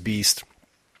 oh, it's this beast.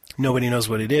 Nobody knows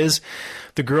what it is.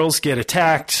 The girls get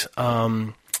attacked,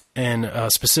 and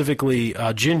specifically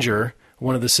Ginger,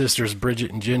 one of the sisters,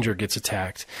 Bridget and Ginger, gets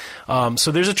attacked.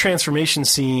 So there's a transformation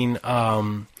scene.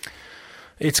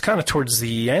 It's kind of towards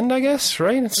the end, I guess,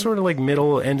 right? It's sort of like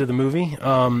middle end of the movie,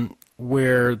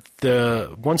 where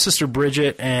the one sister,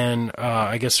 Bridget, and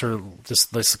I guess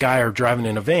this guy are driving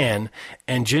in a van,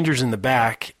 and Ginger's in the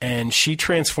back, and she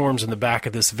transforms in the back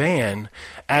of this van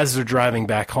as they're driving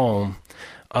back home.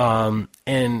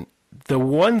 And the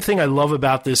one thing I love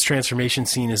about this transformation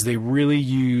scene is they really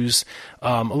use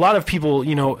a lot of people,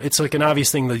 it's like an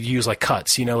obvious thing to use, like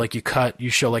cuts, like you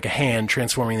show like a hand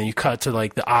transforming, then you cut to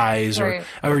like the eyes, right.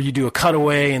 or you do a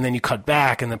cutaway and then you cut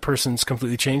back and the person's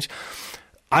completely changed.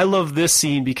 I love this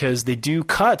scene because they do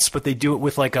cuts, but they do it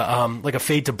with like a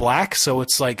fade to black. So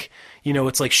it's like,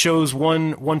 it's like shows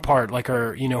one part, like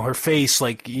her face,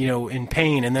 like, in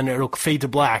pain, and then it'll fade to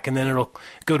black, and then it'll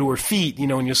go to her feet, and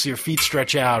you'll see her feet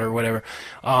stretch out or whatever.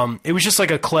 It was just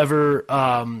like a clever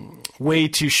way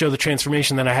to show the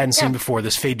transformation that I hadn't seen before,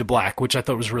 this fade to black, which I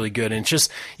thought was really good. And it's just,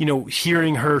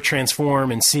 hearing her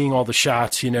transform and seeing all the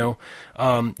shots, you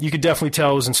could definitely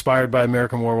tell it was inspired by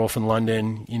American Werewolf in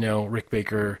London, Rick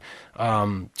Baker,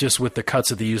 just with the cuts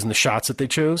that they use and the shots that they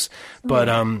chose. But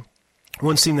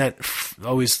one scene that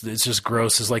always is just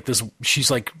gross is like this,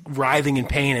 she's like writhing in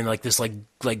pain, and like this like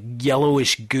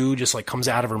yellowish goo just like comes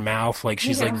out of her mouth, like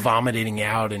she's like vomiting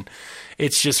out, and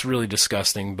it's just really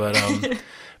disgusting. But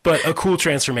but a cool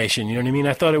transformation, you know what I mean?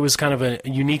 I thought it was kind of a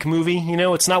unique movie.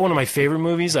 It's not one of my favorite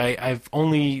movies.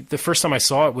 The first time I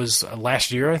saw it was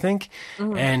last year, I think.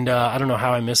 And I don't know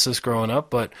how I missed this growing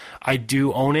up, but I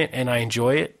do own it and I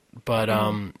enjoy it. But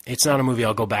it's not a movie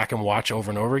I'll go back and watch over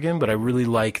and over again. But I really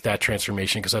like that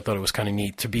transformation because I thought it was kind of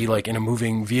neat to be like in a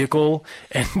moving vehicle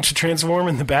and to transform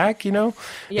in the back, It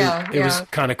was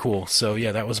kind of cool. So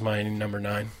yeah, that was my number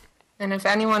 9. And if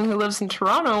anyone who lives in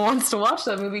Toronto wants to watch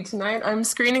that movie tonight, I'm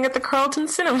screening at the Carlton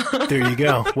Cinema. There you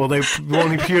go. Well, they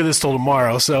won't hear this till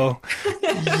tomorrow, so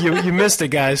you missed it,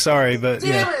 guys. Sorry, but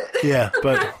yeah,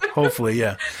 but hopefully,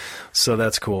 yeah. So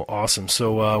that's cool. Awesome.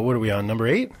 So what are we on? Number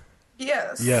 8?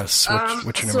 Yes. Yes.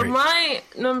 What's your number 8? So my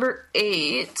number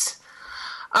 8,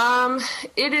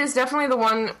 it is definitely the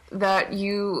one that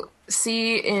you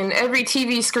see in every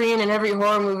TV screen and every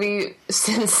horror movie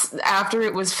since after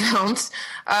it was filmed,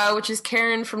 which is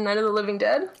Karen from Night of the Living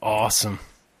Dead. Awesome.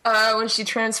 When she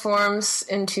transforms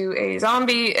into a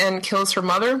zombie and kills her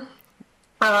mother.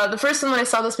 The first time that I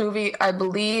saw this movie, I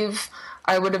believe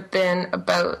I would have been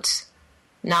about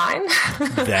 9.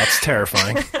 That's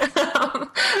terrifying.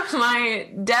 My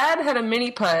dad had a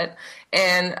mini putt,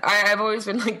 and I've always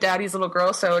been like daddy's little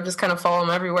girl, so I would just kind of follow him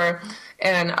everywhere.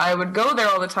 And I would go there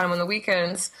all the time on the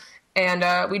weekends,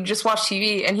 and we'd just watch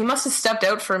TV. And he must have stepped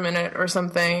out for a minute or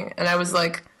something, and I was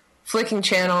like flicking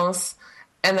channels,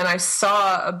 and then I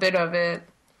saw a bit of it,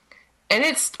 and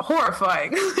it's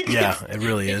horrifying. Yeah, it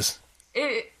really is.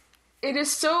 It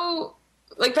is so.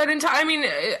 Like that entire, I mean,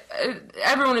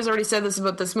 everyone has already said this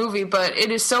about this movie, but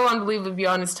it is so unbelievably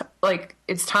beyond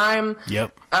its time.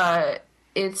 Yep.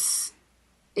 It's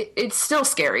still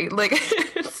scary. Like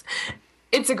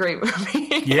it's a great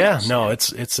movie. Yeah, no,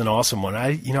 it's an awesome one.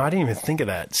 I didn't even think of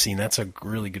that scene. That's a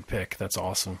really good pick. That's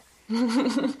awesome.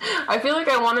 I feel like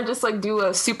I want to just like do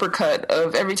a supercut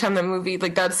of every time that movie,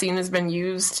 like that scene has been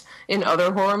used in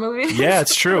other horror movies. Yeah,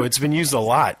 it's true. It's been used a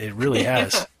lot. It really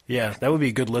has. Yeah, that would be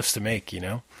a good list to make, you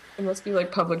know? It must be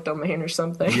like public domain or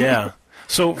something. Yeah.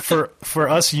 So for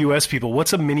us U.S. people,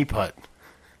 what's a mini putt?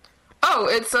 Oh,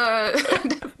 it's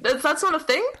that's not a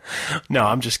thing? No,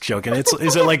 I'm just joking.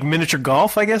 Is it like miniature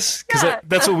golf, I guess? Because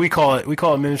that's what we call it. We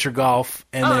call it miniature golf.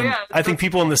 And then I think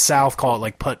people in the South call it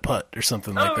like putt-putt or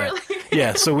something like that. Really?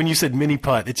 Yeah, so when you said mini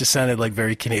putt, it just sounded like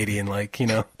very Canadian, like, you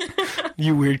know,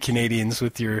 you weird Canadians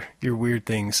with your weird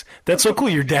things. That's so cool.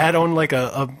 Your dad owned like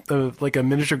a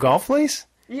miniature golf place?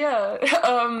 Yeah,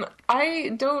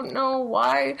 I don't know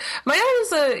why. My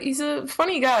dad he's a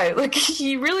funny guy. Like,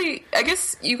 he really, I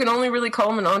guess you can only really call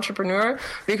him an entrepreneur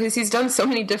because he's done so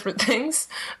many different things.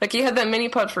 Like, he had that mini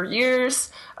putt for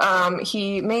years.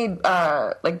 He made,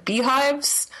 like,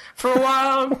 beehives for a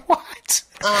while. What?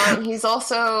 He's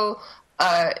also,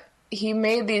 he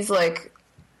made these, like,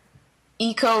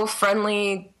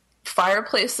 eco-friendly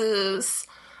fireplaces.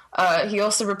 He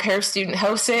also repairs student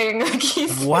housing. Like,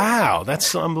 wow,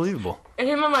 that's unbelievable. And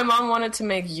him and my mom wanted to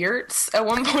make yurts at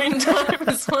one point in time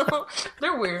as well.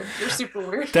 They're weird. They're super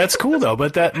weird. That's cool though,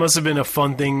 but that must have been a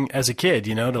fun thing as a kid,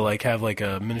 you know, to like have like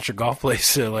a miniature golf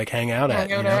place to like hang out at.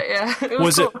 Yeah. It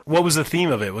was cool. What was the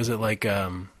theme of it? Was it like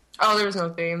Oh, there was no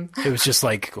theme. It was just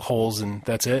like holes and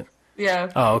that's it?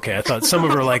 Yeah. Oh, okay. I thought some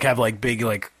of them like have like big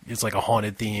like it's like a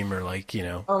haunted theme or like, you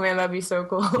know. Oh man, that'd be so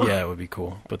cool. Yeah, it would be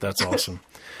cool. But that's awesome.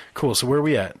 Cool. So where are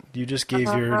we at? You just gave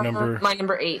your number. My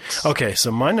number 8. Okay,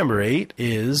 so my number 8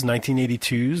 is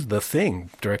 1982's The Thing,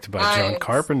 directed by John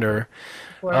Carpenter,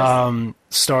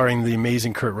 starring the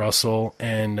amazing Kurt Russell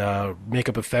and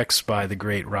makeup effects by the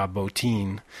great Rob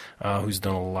Bottin, who's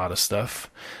done a lot of stuff.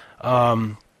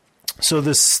 So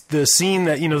the scene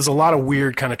that, you know, there's a lot of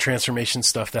weird kind of transformation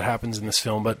stuff that happens in this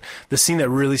film, but the scene that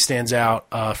really stands out,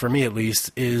 for me at least,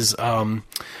 is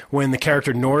when the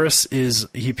character Norris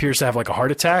he appears to have like a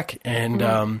heart attack,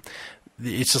 and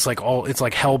it's just like it's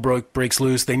like hell breaks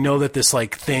loose. They know that this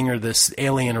like thing or this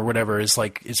alien or whatever is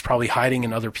probably hiding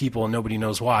in other people and nobody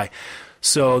knows why.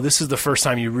 So this is the first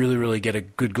time you really, really get a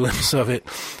good glimpse of it.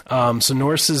 So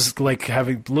Norris is like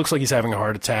looks like he's having a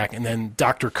heart attack, and then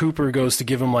Dr. Cooper goes to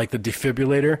give him like the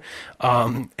defibrillator.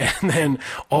 And then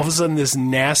all of a sudden this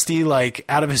nasty, like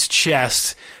out of his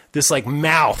chest, this like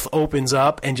mouth opens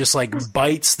up and just like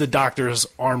bites the doctor's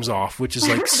arms off, which is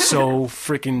like so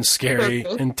freaking scary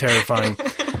and terrifying.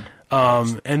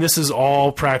 And this is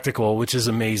all practical, which is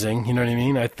amazing. You know what I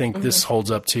mean? I think this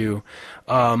holds up too.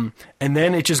 And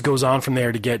then it just goes on from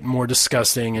there to get more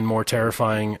disgusting and more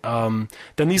terrifying.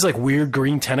 Then these like weird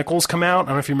green tentacles come out. I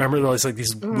don't know if you remember those, like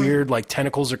these weird like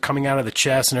tentacles are coming out of the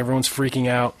chest and everyone's freaking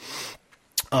out.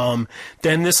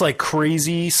 Then this like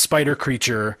crazy spider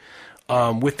creature,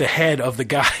 with the head of the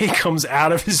guy comes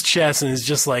out of his chest and is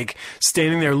just like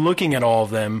standing there looking at all of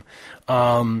them.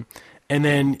 And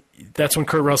then that's when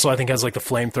Kurt Russell, I think, has like the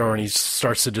flamethrower and he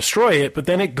starts to destroy it. But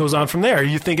then it goes on from there.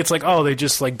 You think it's like, oh, they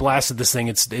just like blasted this thing.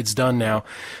 It's done now.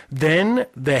 Then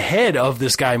the head of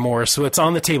this guy Morris, so it's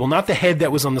on the table, not the head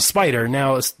that was on the spider.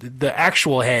 Now it's the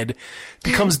actual head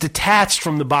becomes detached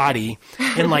from the body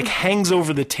and like hangs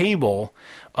over the table.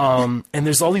 And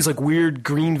there's all these like weird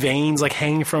green veins like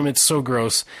hanging from it. It's so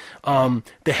gross. The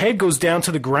head goes down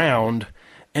to the ground,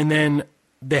 and then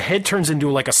the head turns into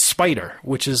like a spider,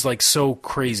 which is like so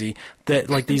crazy that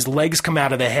like these legs come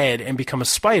out of the head and become a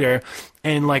spider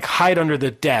and like hide under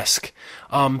the desk.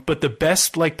 But the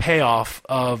best like payoff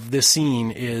of this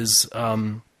scene is,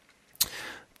 I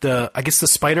guess the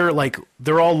spider, like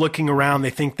they're all looking around. They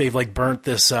think they've like burnt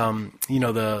this,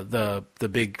 the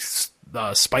big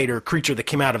spider creature that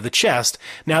came out of the chest.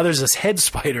 Now there's this head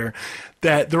spider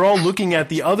that they're all looking at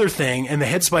the other thing, and the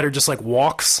head spider just like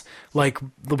walks like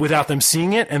without them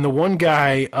seeing it. And the one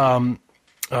guy, oh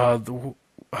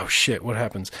shit, what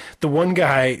happens? The one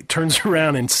guy turns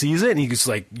around and sees it, and he's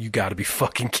like, "You got to be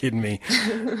fucking kidding me!"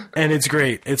 And it's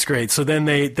great. It's great. So then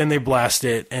they blast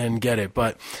it and get it,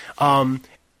 but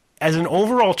as an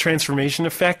overall transformation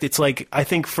effect, it's like, I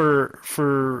think for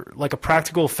like a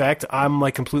practical effect, I'm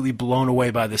like completely blown away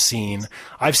by the scene.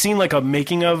 I've seen like a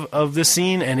making of this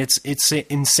scene, and it's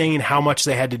insane how much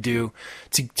they had to do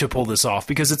to pull this off,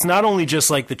 because it's not only just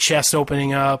like the chest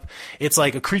opening up, it's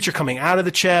like a creature coming out of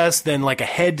the chest, then like a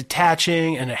head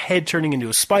detaching and a head turning into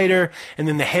a spider, and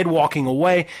then the head walking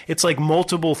away. It's like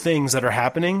multiple things that are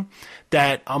happening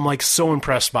that I'm like so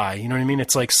impressed by, you know what I mean?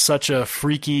 It's like such a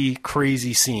freaky,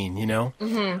 crazy scene, you know?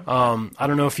 Mm-hmm. I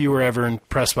don't know if you were ever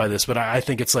impressed by this, but I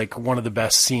think it's like one of the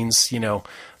best scenes, you know,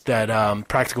 that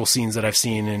practical scenes that I've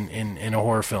seen in a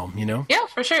horror film, you know? Yeah,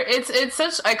 for sure. It's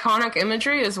such iconic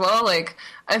imagery as well. Like,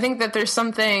 I think that there's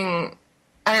something,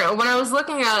 I don't know, when I was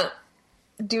looking at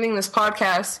doing this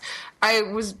podcast, I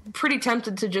was pretty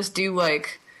tempted to just do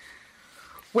like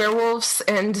werewolves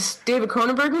and David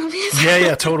Cronenberg movies.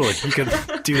 Yeah, totally. You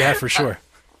could do that for sure.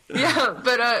 Yeah,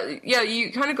 but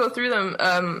you kind of go through them.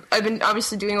 I've been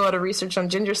obviously doing a lot of research on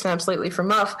ginger snaps lately for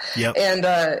Muff. Yep. And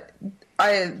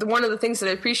one of the things that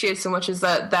I appreciate so much is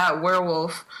that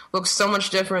werewolf looks so much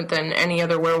different than any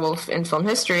other werewolf in film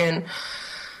history. And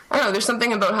I don't know, there's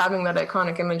something about having that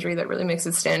iconic imagery that really makes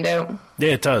it stand out. Yeah,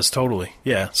 it does, totally.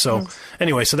 Yeah. So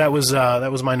anyway, so that was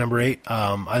my number 8.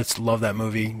 I just love that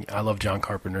movie. I love John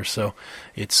Carpenter, so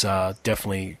it's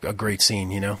definitely a great scene,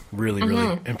 really,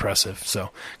 really impressive.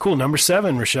 So cool. Number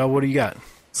 7, Rochelle, what do you got?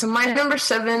 So my number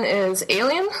 7 is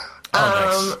Alien.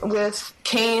 Oh, nice. With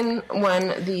Kane when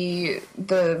the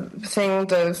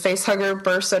face hugger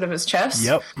bursts out of his chest.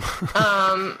 Yep.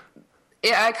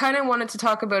 I kind of wanted to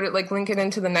talk about it, link it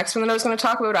into the next one that I was going to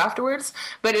talk about afterwards,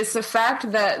 but it's the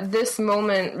fact that this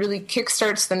moment really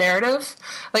kickstarts the narrative.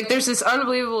 There's this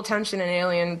unbelievable tension in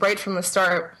Alien right from the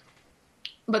start,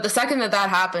 but the second that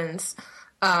happens,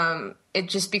 it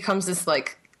just becomes this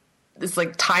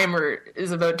timer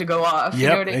is about to go off. Yep, you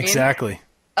know what I mean? Exactly.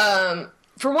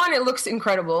 For one, it looks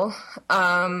incredible.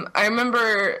 I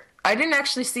remember I didn't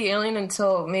actually see Alien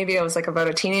until maybe I was about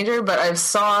a teenager, but I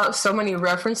saw so many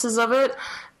references of it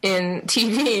in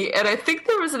TV, and I think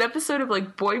there was an episode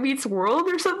of Boy Meets World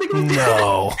or something like that.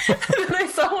 No. that I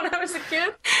saw when I was a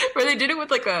kid, where they did it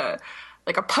with a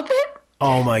puppet.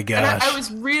 Oh my gosh. And I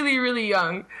was really, really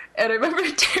young, and I remember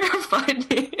it terrified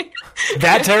me.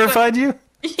 That terrified you?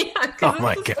 Yeah, oh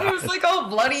my God. It was all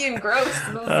bloody and gross.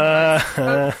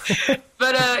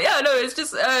 But it's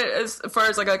just as far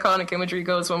as iconic imagery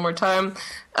goes. One more time,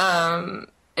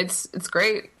 it's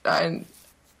great.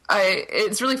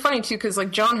 It's really funny too because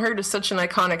John Hurt is such an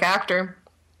iconic actor.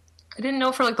 I didn't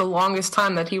know for the longest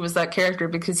time that he was that character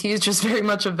because he's just very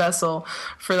much a vessel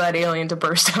for that alien to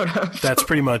burst out of. That's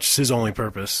pretty much his only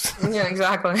purpose. Yeah,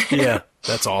 exactly. Yeah,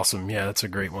 that's awesome. Yeah, that's a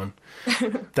great one.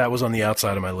 That was on the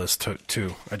outside of my list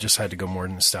too. I just had to go more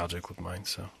nostalgic with mine.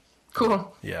 So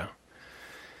cool. Yeah.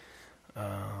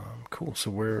 Cool.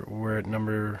 So we're at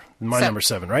number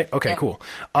 7, right? Okay, yeah. Cool.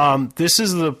 This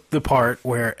is the part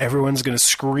where everyone's going to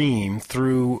scream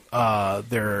through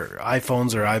their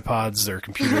iPhones or iPods, their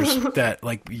computers that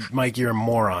Mike, you're a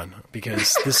moron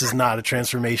because this is not a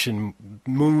transformation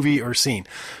movie or scene.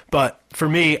 But for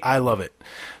me, I love it.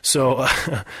 So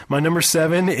my number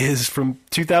 7 is from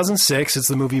 2006. It's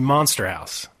the movie Monster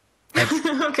House.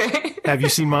 Okay. Have you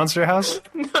seen Monster House?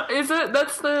 No,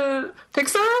 that's the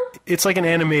Pixar? It's an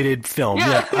animated film.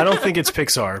 Yeah. I don't think it's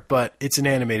Pixar, but it's an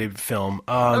animated film.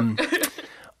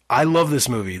 I love this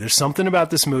movie. There's something about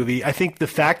this movie. I think the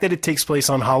fact that it takes place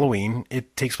on Halloween,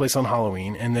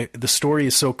 and the story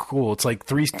is so cool. It's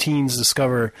 3 teens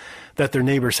discover that their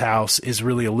neighbor's house is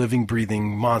really a living,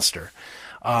 breathing monster.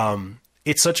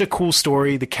 It's such a cool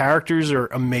story. The characters are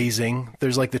amazing.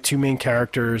 There's the 2 main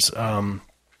characters,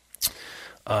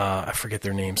 I forget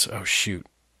their names. Oh shoot.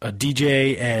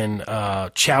 DJ and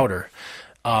Chowder.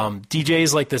 DJ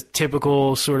is the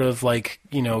typical sort of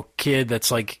kid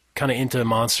that's kind of into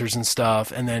monsters and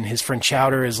stuff, and then his friend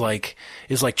Chowder is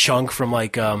Chunk from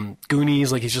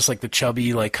Goonies. He's just the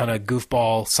chubby kind of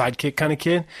goofball sidekick kind of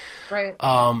kid. Right.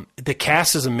 The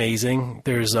cast is amazing.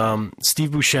 There's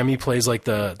Steve Buscemi plays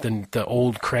the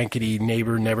old crankety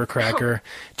neighbor Nevercracker.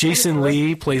 Jason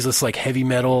Lee plays this heavy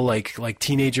metal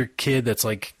teenager kid that's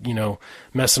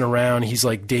messing around. He's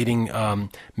dating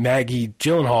Maggie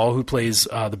Gyllenhaal, who plays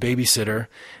the babysitter,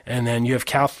 and then you have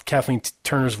Kathleen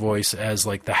Turner's voice as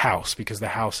the house, because the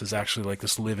house is actually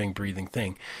this living, breathing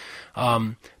thing.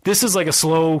 This is a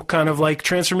slow kind of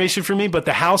transformation for me, but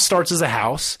the house starts as a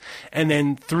house, and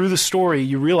then through the story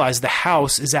you realize the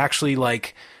house is actually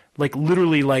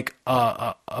literally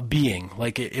a being.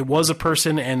 It was a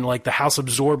person, and the house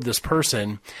absorbed this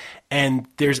person, and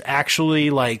there's actually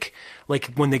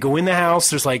when they go in the house,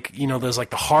 there's there's the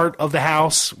heart of the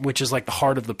house, which is the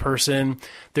heart of the person.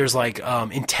 There's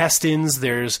intestines,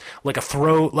 there's a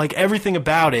throat, everything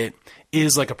about it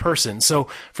is a person. So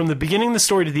from the beginning of the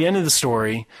story to the end of the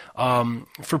story,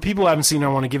 for people who haven't seen it, I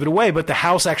don't want to give it away, but the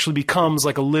house actually becomes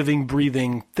a living,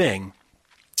 breathing thing.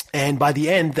 And by the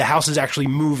end, the house is actually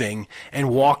moving and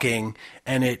walking,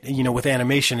 and it, with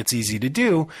animation, it's easy to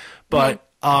do. But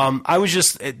I was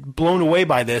just blown away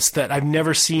by this, that I've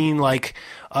never seen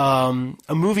a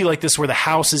movie like this where the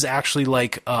house is actually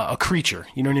a creature.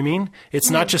 You know what I mean? It's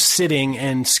not just sitting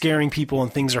and scaring people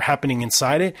and things are happening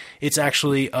inside it. It's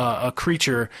actually a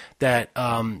creature that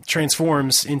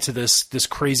transforms into this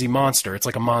crazy monster. It's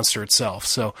like a monster itself.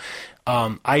 So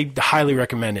I highly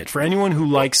recommend it for anyone who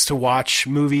likes to watch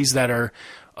movies that are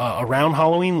around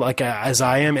Halloween, like as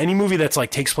I am. Any movie that's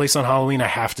like takes place on Halloween, I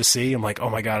have to see. I'm like, oh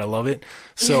my God, I love it.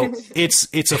 So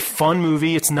it's a fun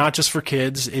movie. It's not just for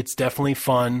kids. It's definitely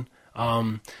fun.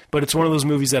 But it's one of those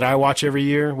movies that I watch every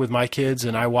year with my kids,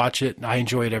 and I watch it and I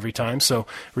enjoy it every time. So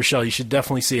Rochelle, you should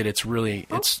definitely see it. It's really,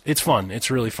 it's fun.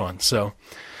 It's really fun. So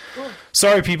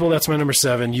sorry people, that's my number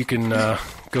 7. You can,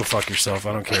 go fuck yourself.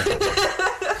 I don't care.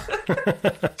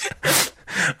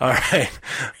 All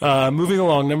right. Moving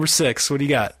along. Number 6. What do you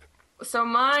got? So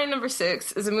my number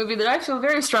 6 is a movie that I feel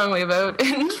very strongly about,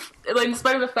 and like, in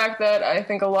spite of the fact that I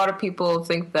think a lot of people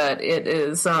think that it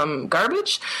is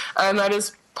garbage, and that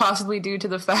is possibly due to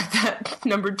the fact that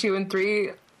number 2 and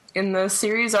 3 in the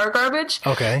series are garbage.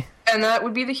 Okay. And that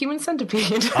would be The Human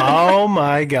Centipede. Oh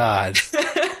my God.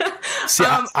 See,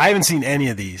 I haven't seen any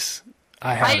of these.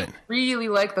 I haven't. I really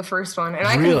like the first one, and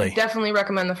I can definitely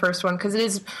recommend the first one because it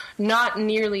is not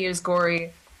nearly as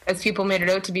gory as people made it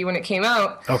out to be when it came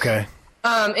out. Okay.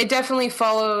 It definitely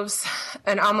follows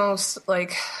an almost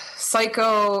like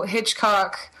psycho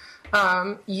Hitchcock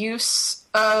use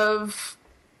of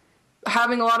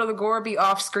having a lot of the gore be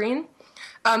off screen.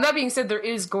 That being said, there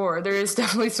is gore. There is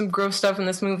definitely some gross stuff in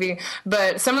this movie,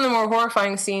 but some of the more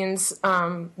horrifying scenes,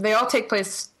 they all take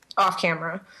place off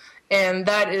camera, and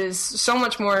that is so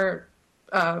much more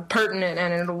pertinent,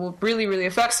 and it will really, really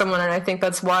affect someone, and I think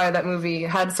that's why that movie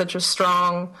had such a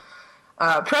strong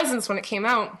presence when it came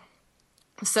out.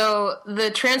 So the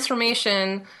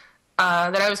transformation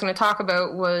that I was going to talk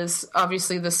about was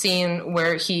obviously the scene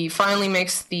where he finally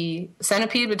makes the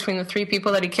centipede between the 3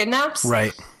 people that he kidnaps.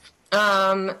 Right.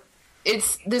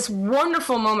 It's this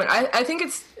wonderful moment. I think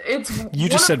it's you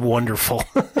just said wonderful.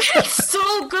 It's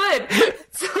so good.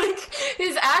 It's like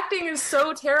his acting is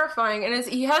so terrifying, and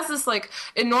he has this like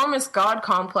enormous god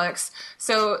complex.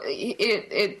 So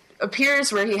it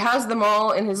appears where he has them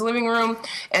all in his living room,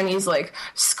 and he's like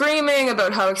screaming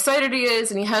about how excited he is,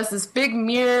 and he has this big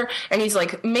mirror, and he's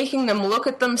like making them look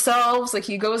at themselves. Like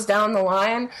he goes down the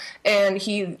line and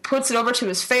he puts it over to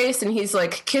his face, and he's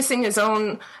like kissing his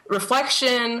own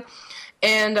reflection.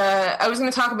 And I was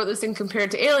going to talk about this thing compared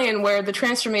to Alien, where the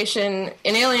transformation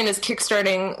in Alien is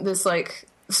kickstarting this like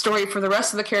story for the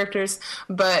rest of the characters,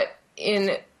 but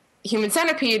in Human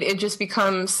Centipede it just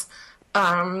becomes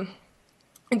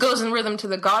it goes in rhythm to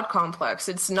the god complex.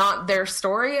 It's not their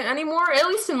story anymore, at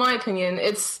least in my opinion.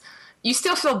 You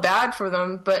still feel bad for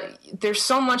them, but there's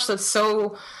so much that's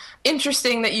so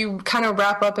interesting that you kind of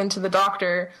wrap up into the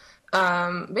Doctor.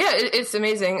 It's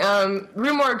amazing.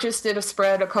 Rumor just did a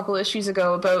spread a couple issues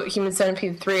ago about Human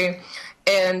Centipede 3,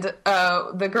 and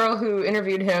the girl who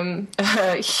interviewed him,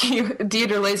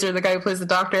 Deirdre Laser, the guy who plays the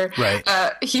Doctor,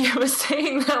 right. He was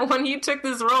saying that when he took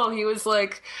this role, he was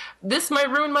like, "This might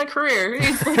ruin my career."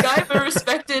 He's like, "I'm a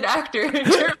respected actor in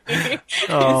Germany."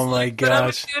 Oh my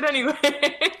gosh! But I'm gonna do it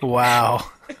anyway. Wow.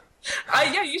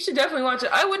 Yeah, you should definitely watch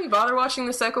it. I wouldn't bother watching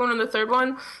the second one and the third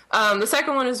one. The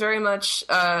second one is very much,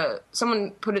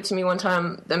 someone put it to me one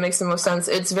time that makes the most sense.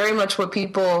 It's very much what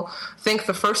people think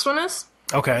the first one is.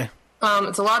 Okay.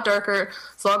 It's a lot darker,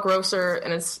 it's a lot grosser,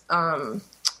 and it's a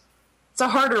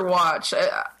harder watch.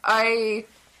 I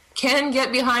can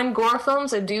get behind gore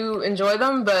films. I do enjoy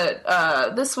them,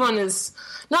 but this one is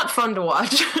not fun to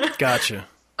watch. Gotcha.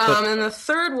 And the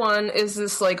third one is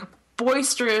this, like,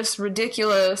 boisterous,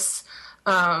 ridiculous,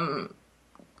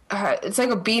 it's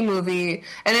like a B movie,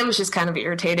 and it was just kind of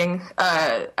irritating.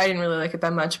 I didn't really like it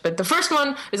that much, but the first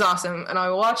one is awesome, and I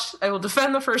will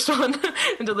defend the first one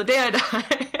until the day I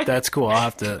die. That's cool. I'll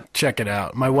have to check it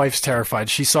out. My wife's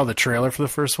terrified. She saw the trailer for the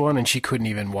first one, and she couldn't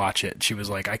even watch it. She was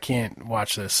like, I can't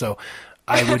watch this. So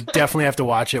I would definitely have to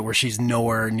watch it where she's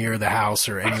nowhere near the house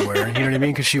or anywhere. You know what I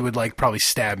mean? Because she would like probably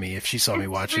stab me if she saw me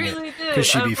watching it, because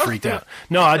she'd be freaked out.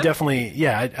 No, I definitely,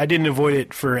 I didn't avoid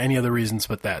it for any other reasons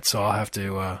but that. So I'll have to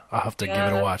give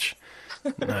it a watch.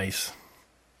 Nice.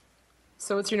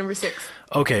 So what's your number 6?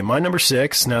 Okay, my number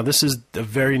 6. Now, this is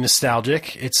very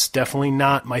nostalgic. It's definitely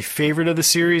not my favorite of the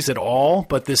series at all,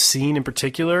 but this scene in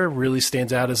particular really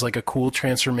stands out as like a cool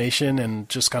transformation and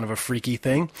just kind of a freaky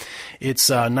thing.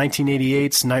 It's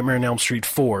 1988's Nightmare on Elm Street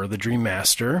 4, The Dream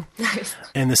Master. Nice.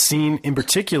 And the scene in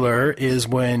particular is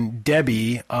when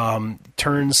Debbie Freddy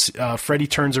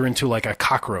turns her into like a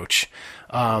cockroach.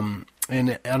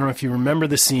 And I don't know if you remember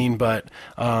the scene, but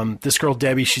this girl,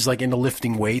 Debbie, she's like into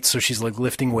lifting weights. So she's like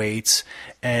lifting weights,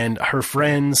 and her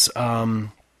friends,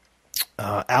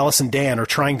 Alice and Dan, are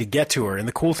trying to get to her. And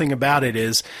the cool thing about it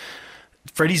is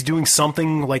Freddy's doing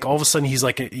something, like all of a sudden he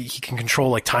can control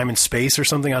like time and space or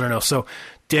something. I don't know. So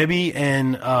Debbie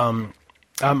and,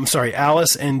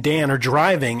 Alice and Dan are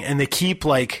driving, and they keep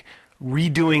like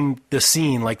redoing the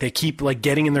scene. Like they keep like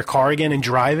getting in their car again and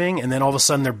driving, and then all of a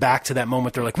sudden they're back to that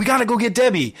moment. They're like, we got to go get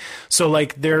Debbie. So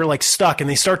like they're like stuck, and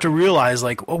they start to realize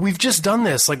like, oh, we've just done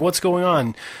this. Like, what's going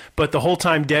on? But the whole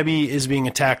time Debbie is being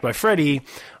attacked by Freddy.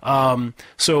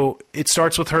 So it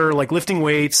starts with her like lifting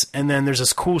weights, and then there's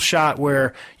this cool shot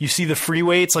where you see the free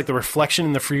weights, like the reflection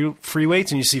in the free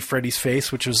weights, and you see Freddy's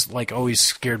face, which was like always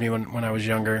scared me when I was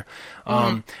younger.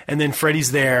 And then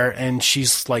Freddy's there, and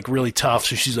she's like really tough,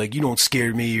 so she's like, you don't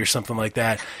scare me, or something like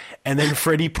that. And then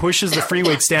Freddy pushes the free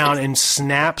weights down and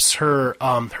snaps her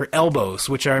her elbows,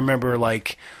 which I remember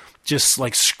like just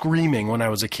like screaming when I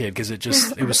was a kid, because it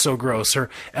was so gross.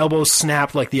 Her elbows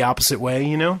snapped like the opposite way,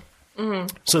 you know?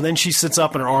 Mm-hmm. So then she sits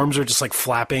up and her arms are just like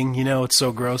flapping, you know, it's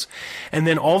so gross. And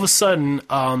then all of a sudden,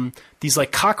 these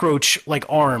like cockroach like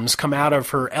arms come out of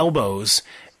her elbows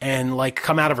and like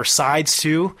come out of her sides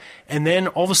too. And then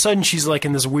all of a sudden she's like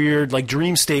in this weird like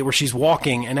dream state where she's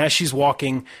walking, and as she's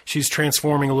walking, she's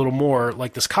transforming a little more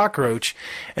like this cockroach.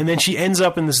 And then she ends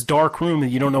up in this dark room that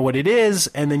you don't know what it is.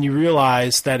 And then you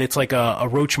realize that it's like a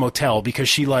roach motel,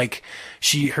 because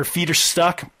her feet are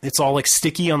stuck. It's all like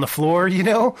sticky on the floor, you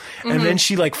know? Mm-hmm. And then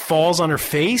she like falls on her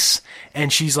face,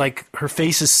 and she's like, her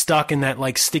face is stuck in that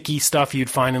like sticky stuff you'd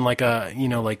find in like a, you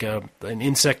know, like an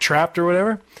insect trap or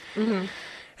whatever. Mm-hmm.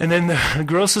 And then the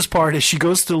grossest part is she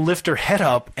goes to lift her head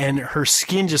up, and her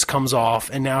skin just comes off,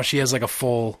 and now she has like a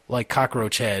full like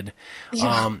cockroach head.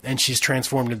 Yeah. And she's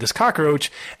transformed into this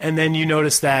cockroach. And then you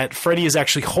notice that Freddy is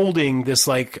actually holding this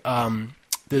like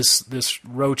this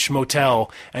roach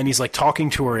motel, and he's like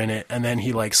talking to her in it, and then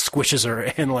he like squishes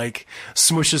her and like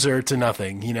smushes her to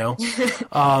nothing, you know?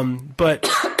 But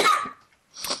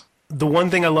the one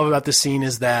thing I love about this scene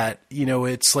is that, you know,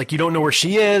 it's like you don't know where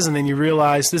she is, and then you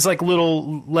realize there's like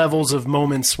little levels of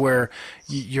moments where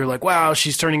you're like, wow,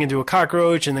 she's turning into a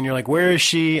cockroach, and then you're like, where is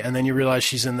she? And then you realize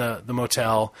she's in the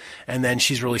motel, and then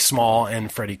she's really small,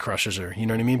 and Freddy crushes her. You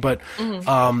know what I mean? But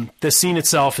the scene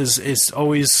itself is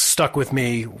always stuck with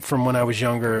me from when I was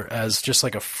younger as just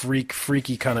like a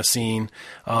freaky kind of scene,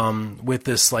 with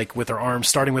this like with her arms,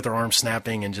 starting with her arm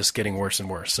snapping and just getting worse and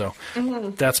worse. So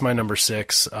that's my number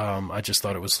 6. I just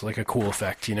thought it was like a cool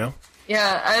effect, you know?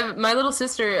 Yeah, my little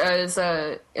sister is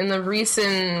in the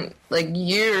recent like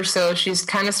year or so, she's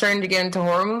kind of starting to get into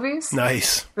horror movies.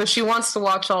 Nice. So she wants to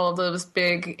watch all of those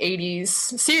big 80s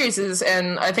series,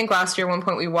 and I think last year at one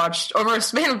point we watched, over a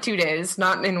span of 2 days,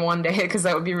 not in one day because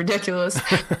that would be ridiculous,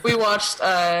 we watched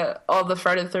all the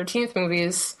Friday the 13th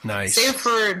movies. Nice. Save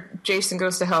for Jason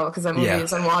Goes to Hell, because that movie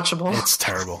is unwatchable. It's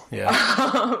terrible,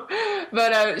 yeah.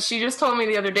 But she just told me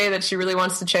the other day that she really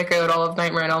wants to check out all of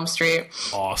Nightmare on Elm Street.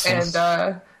 Awesome.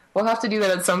 And we'll have to do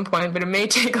that at some point, but it may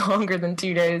take longer than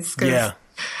 2 days. Yeah.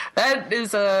 That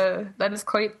is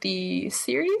quite the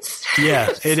series. Yeah,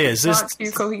 it is. It's not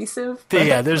too cohesive.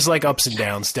 Yeah, there's like ups and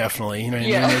downs, definitely. You know what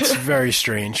I mean? It's very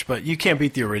strange, but you can't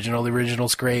beat the original. The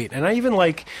original's great. And I even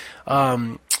like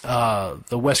the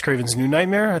Wes Craven's New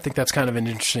Nightmare. I think that's kind of an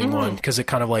interesting one, because it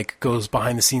kind of like goes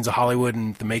behind the scenes of Hollywood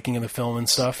and the making of the film and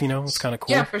stuff, you know? It's kind of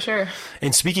cool. Yeah, for sure.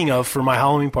 And speaking of, for my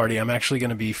Halloween party, I'm actually going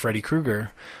to be Freddy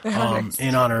Krueger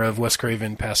in honor of Wes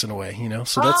Craven passing away, you know?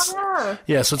 So that's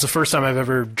yeah, so it's the first time I've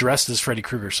ever dressed as Freddy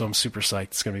Krueger, so I'm super psyched.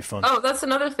 It's going to be fun. Oh, that's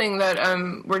another thing that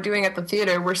we're doing at the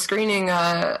theater. We're screening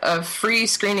a free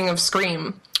screening of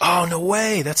Scream. Oh, no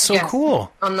way. That's so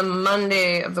cool. On the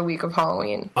Monday of the week of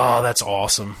Halloween. Oh, that's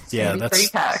awesome. Yeah, that's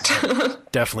pretty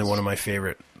packed. Definitely one of my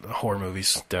favorite horror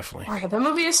movies, definitely. Oh, yeah, that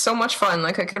movie is so much fun.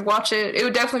 Like, I could watch it. It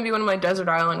would definitely be one of my Desert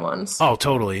Island ones. Oh,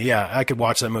 totally. Yeah, I could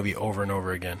watch that movie over and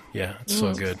over again. Yeah, it's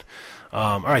so good.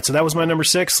 All right, so that was my number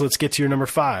 6. Let's get to your number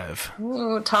 5.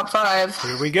 Ooh, top 5.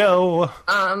 Here we go.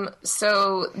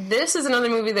 So this is another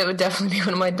movie that would definitely be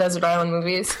one of my Desert Island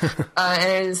movies, and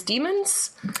it is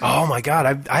Demons. Oh my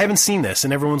god, I haven't seen this,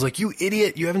 and everyone's like, "You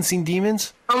idiot! You haven't seen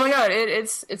Demons?" Oh my god,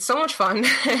 it's so much fun,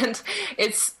 and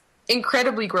it's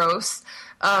incredibly gross.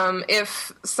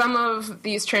 If some of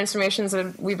these transformations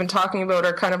that we've been talking about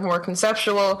are kind of more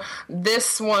conceptual,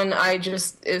 this one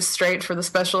is straight for the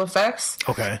special effects.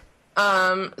 Okay.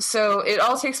 So it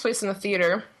all takes place in the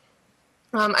theater.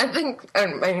 I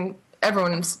mean,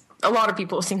 a lot of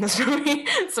people have seen this movie,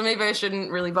 so maybe I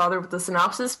shouldn't really bother with the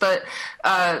synopsis, but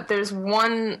there's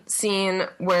one scene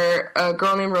where a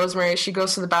girl named Rosemary, she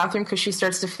goes to the bathroom because she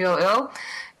starts to feel ill,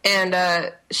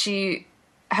 and she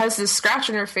has this scratch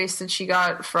on her face that she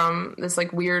got from this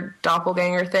like weird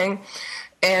doppelganger thing,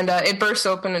 and it bursts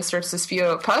open and starts to spew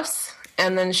out pus,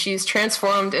 and then she's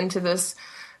transformed into this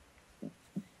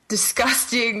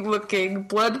disgusting looking,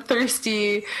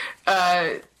 bloodthirsty,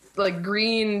 like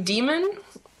green demon.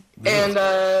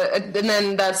 And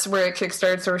then that's where it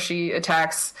kickstarts, where she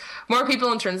attacks more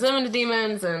people and turns them into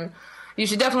demons. And you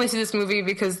should definitely see this movie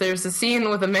because there's a scene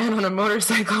with a man on a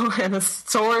motorcycle and a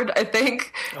sword, I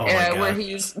think, where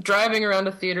he's driving around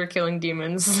a theater killing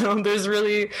demons. So there's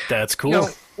really... That's cool.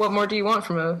 What more do you want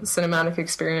from a cinematic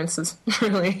experience?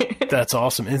 Really. That's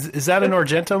awesome. Is that an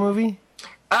Argento movie?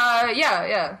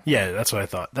 Yeah. Yeah, that's what I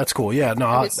thought. That's cool. Yeah,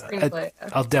 no,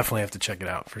 I'll definitely have to check it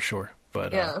out for sure.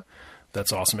 But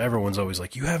that's awesome. Everyone's always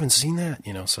like, you haven't seen that,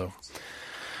 so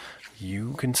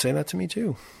you can say that to me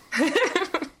too.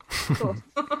 Cool.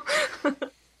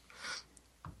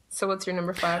 So what's your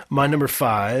number 5? My number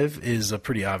 5 is a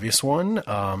pretty obvious one.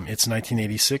 It's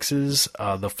 1986's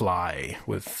The Fly,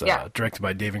 with directed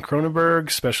by David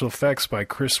Cronenberg, special effects by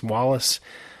Chris Wallace.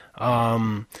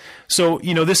 So,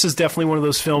 this is definitely one of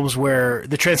those films where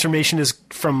the transformation is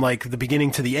from like the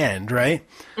beginning to the end, right?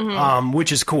 Mm-hmm.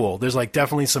 Which is cool. There's like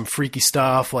definitely some freaky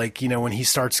stuff, like, when he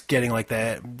starts getting like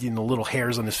that, little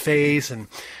hairs on his face, and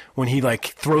when he like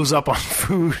throws up on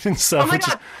food and stuff. Oh my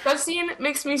God, that scene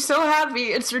makes me so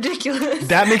happy. It's ridiculous.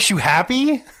 That makes you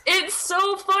happy? It's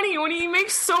so funny when he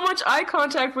makes so much eye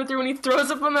contact with her when he throws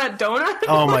up on that donut.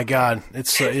 Oh my God,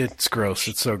 it's gross.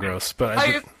 It's so gross. But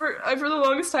I for the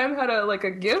longest time had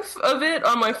a GIF of it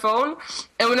on my phone,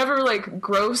 and whenever like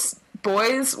gross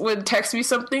boys would text me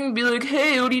something, be like,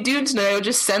 "Hey, what are you doing tonight?" I would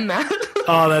just send that.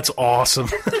 Oh, that's awesome.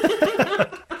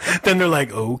 Then they're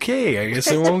like, "Okay, I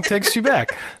guess I won't text you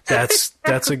back." That's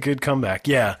a good comeback.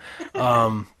 Yeah,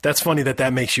 that's funny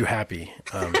that makes you happy.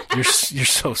 You're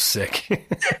so sick.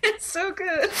 It's so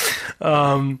good.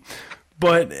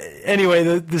 But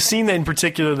anyway, the scene in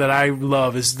particular that I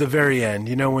love is the very end.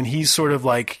 When he's sort of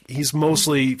like, he's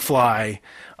mostly Fly,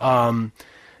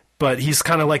 but he's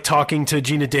kind of like talking to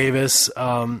Gina Davis,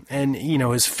 and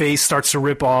his face starts to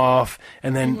rip off,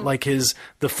 and then like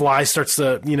the Fly starts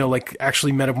to like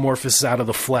actually metamorphose out of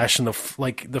the flesh, and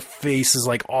the face is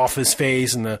like off his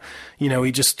face, and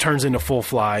he just turns into full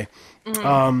Fly.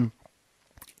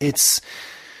 It's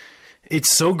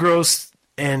so gross.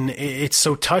 And it's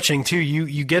so touching too.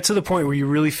 You get to the point where you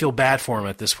really feel bad for him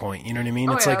at this point. You know what I mean?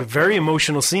 It's like a very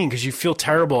emotional scene because you feel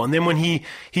terrible. And then when he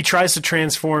tries to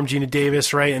transform Gina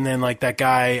Davis, right? And then like that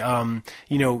guy,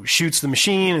 shoots the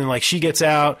machine, and like she gets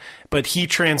out, but he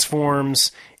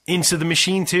transforms into the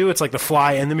machine too. It's like the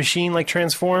Fly and the machine like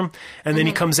transform, and then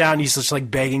he comes out and he's just like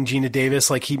begging Gina Davis,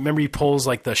 like he pulls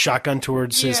like the shotgun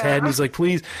towards his head, and he's like,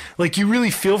 please, like you really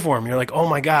feel for him. You're like, oh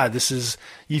my God,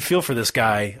 you feel for this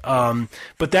guy.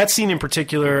 But that scene in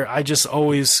particular, I just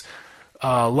always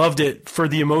loved it for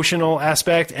the emotional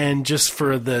aspect and just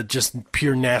for the just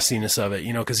pure nastiness of it,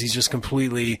 because he's just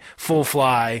completely full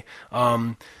Fly.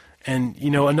 And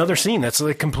another scene that's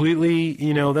like completely,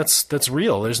 that's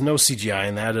real. There's no CGI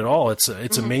in that at all. It's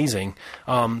amazing.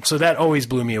 So that always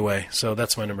blew me away. So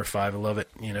that's my number 5. I love it.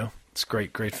 It's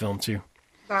great film too.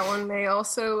 That one may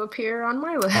also appear on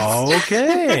my list.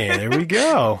 Okay, there we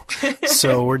go.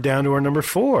 So we're down to our number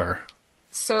 4.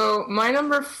 So my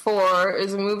number 4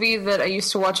 is a movie that I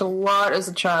used to watch a lot as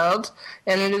a child,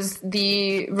 and it is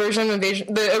the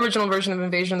original version of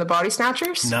Invasion of the Body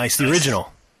Snatchers. Nice, the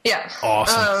original. Yeah.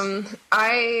 Awesome.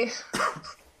 I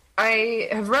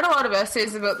have read a lot of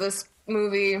essays about this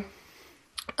movie.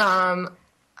 There's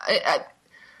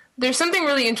something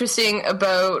really interesting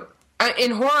about, in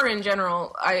horror in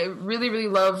general, I really, really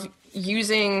love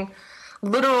using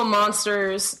literal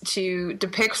monsters to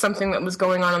depict something that was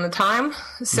going on the time.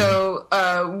 So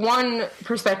one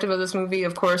perspective of this movie,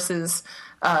 of course, is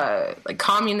like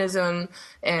communism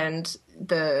and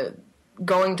the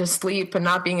going to sleep and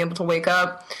not being able to wake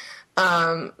up.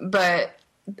 But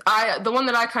the one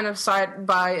that I kind of side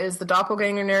by is the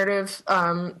doppelganger narrative,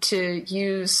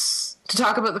 to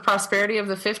talk about the prosperity of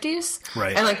the 50s,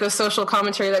 right, and like the social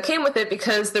commentary that came with it,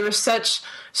 because there were such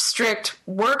strict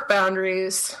work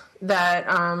boundaries that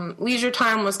leisure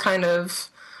time was kind of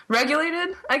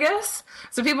regulated, I guess.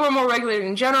 So people were more regulated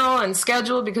in general and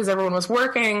scheduled because everyone was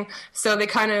working. So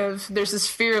there's this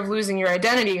fear of losing your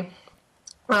identity.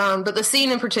 But the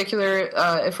scene in particular,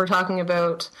 if we're talking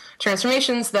about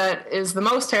transformations, that is the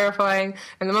most terrifying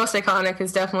and the most iconic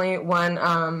is definitely when,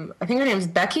 I think her name's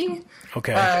Becky.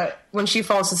 Okay. When she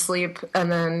falls asleep and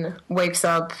then wakes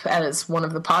up as one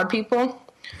of the pod people.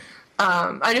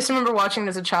 I just remember watching it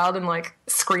as a child and like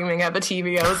screaming at the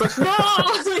TV. I was like, no!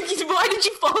 Like, why did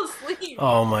you fall asleep?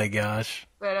 Oh my gosh.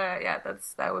 But yeah,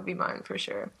 that would be mine for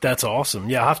sure. That's awesome.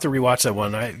 Yeah, I'll have to rewatch that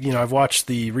one. I've watched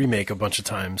the remake a bunch of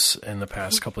times in the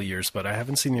past couple of years, but I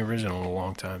haven't seen the original in a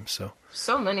long time.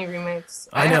 So many remakes.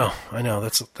 I know.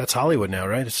 That's Hollywood now,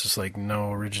 right? It's just like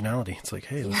no originality. It's like,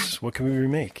 hey, what can we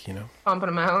remake? Pumping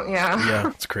them out. Yeah.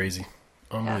 Yeah, it's crazy,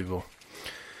 unbelievable.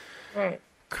 Yeah. Right.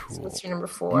 Cool. So what's your number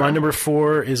 4? My number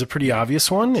 4 is a pretty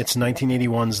obvious one. It's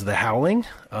 1981's The Howling.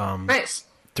 Nice.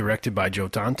 Directed by Joe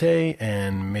Dante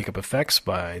and makeup effects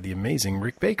by the amazing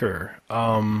Rick Baker.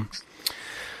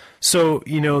 So,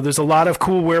 there's a lot of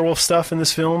cool werewolf stuff in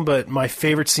this film, but my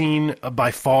favorite scene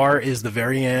by far is the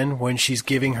very end when she's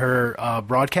giving her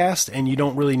broadcast, and you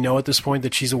don't really know at this point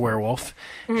that she's a werewolf.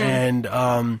 Mm-hmm.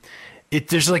 And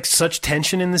there's like such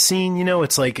tension in the scene,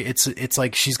 it's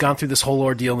like she's gone through this whole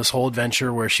ordeal, this whole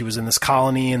adventure where she was in this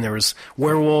colony and there was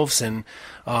werewolves and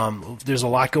there's a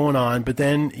lot going on. But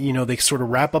then, they sort of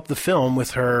wrap up the film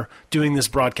with her doing this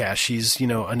broadcast. She's,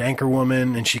 an anchor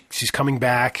woman and she's coming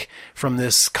back from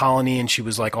this colony and she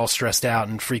was like all stressed out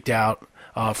and freaked out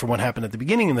from what happened at the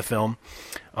beginning of the film.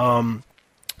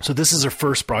 So this is her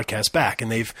first broadcast back,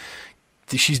 and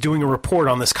she's doing a report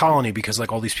on this colony because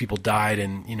like all these people died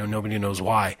and nobody knows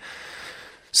why.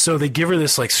 So they give her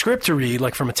this like script to read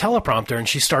like from a teleprompter, and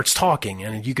she starts talking,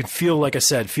 and you can feel, like I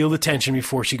said, the tension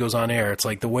before she goes on air. It's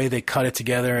like the way they cut it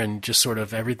together and just sort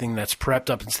of everything that's prepped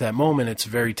up into that moment. It's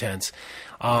very tense.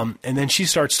 And then she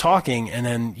starts talking, and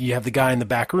then you have the guy in the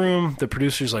back room. The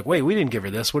producer's like, wait, we didn't give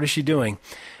her this. What is she doing?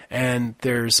 And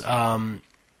there's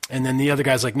and then the other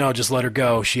guy's like, no, just let her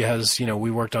go. She has,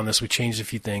 we worked on this. We changed a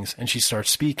few things. And she starts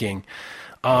speaking.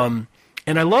 And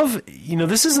I love,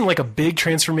 this isn't like a big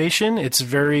transformation. It's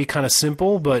very kind of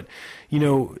simple, but,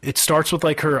 it starts with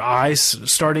like her eyes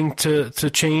starting to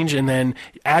change. And then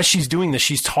as she's doing this,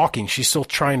 she's talking. She's still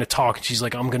trying to talk. She's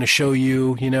like, I'm going to show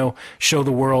you, show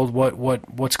the world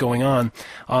what's going on.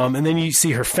 And then you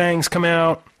see her fangs come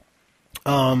out.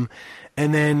 And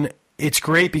then it's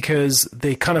great because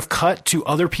they kind of cut to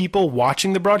other people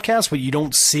watching the broadcast, but you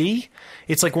don't see.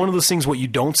 It's like one of those things, what you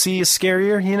don't see is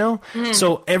scarier, Mm.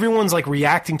 So everyone's like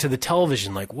reacting to the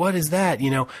television, like, what is that,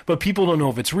 But people don't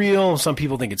know if it's real. Some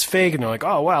people think it's fake, and they're like,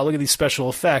 oh, wow, look at these special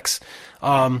effects.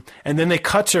 And then they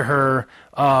cut to her,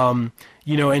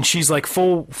 and she's like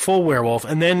full werewolf.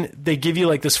 And then they give you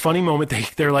like this funny moment.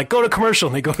 They're like, go to commercial.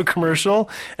 And they go to commercial,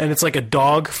 and it's like a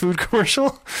dog food commercial,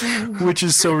 which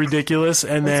is so ridiculous.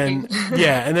 And then,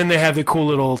 and then they have the cool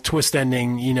little twist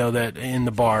ending, that in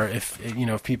the bar,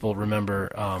 if people remember,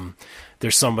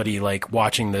 there's somebody like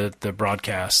watching the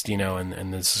broadcast,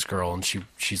 and there's this girl, and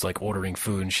she's like ordering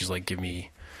food, and she's like, give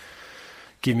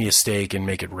me a steak and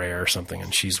make it rare or something,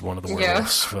 and she's one of the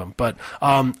werewolves. Yeah. But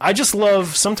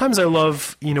sometimes I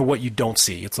love, what you don't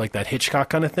see. It's like that Hitchcock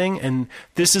kind of thing, and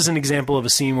this is an example of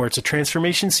a scene where it's a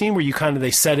transformation scene where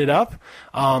they set it up,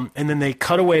 and then they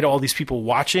cut away to all these people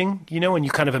watching, and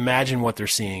you kind of imagine what they're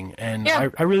seeing, and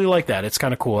I really like that. It's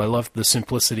kind of cool. I love the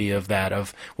simplicity of that,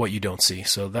 of what you don't see.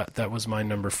 So that was my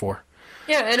number 4.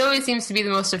 Yeah, it always seems to be the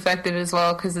most effective as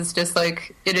well, because it's just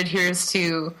like it adheres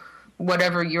to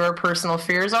whatever your personal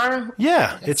fears are.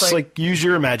 Yeah, it's like use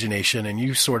your imagination, and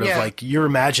you sort of like you're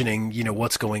imagining,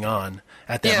 what's going on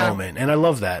at that moment. And I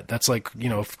love that. That's like,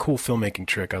 a cool filmmaking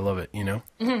trick. I love it,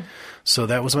 Mm-hmm. So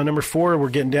that was my number 4. We're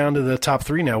getting down to the top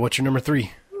 3 now. What's your number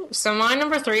 3? So my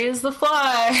number 3 is The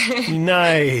Fly.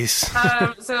 Nice.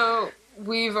 So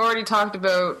we've already talked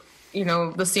about,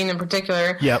 the scene in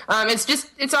particular. Yep.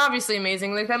 It's obviously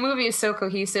amazing. Like, that movie is so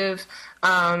cohesive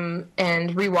and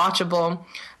rewatchable.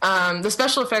 The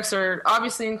special effects are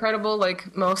obviously incredible,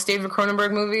 like most David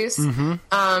Cronenberg movies.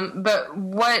 Mm-hmm. But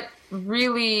what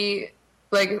really,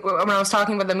 like, when I was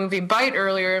talking about the movie Bite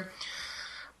earlier,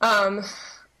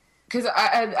 because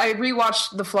I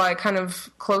rewatched The Fly kind of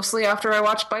closely after I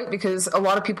watched Bite, because a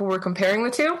lot of people were comparing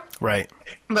the two. Right.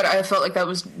 But I felt like that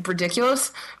was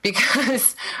ridiculous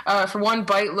because, for one,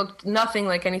 Bite looked nothing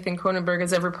like anything Cronenberg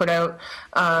has ever put out.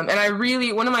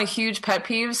 And one of my huge pet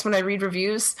peeves when I read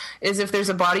reviews is if there's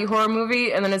a body horror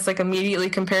movie and then it's like immediately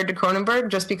compared to Cronenberg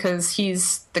just because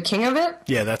he's the king of it.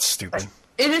 Yeah, that's stupid.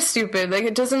 It is stupid. Like,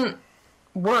 it doesn't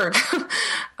work.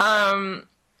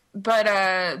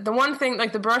 But the one thing,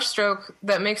 like the brushstroke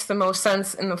that makes the most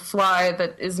sense in The Fly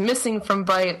that is missing from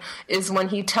Bite is when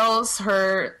he tells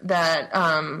her that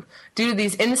due to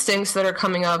these instincts that are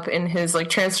coming up in his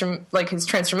his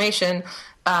transformation,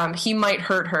 he might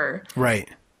hurt her. Right.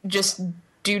 Just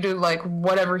due to like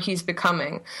whatever he's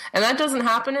becoming. And that doesn't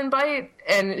happen in Bite,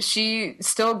 and she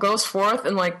still goes forth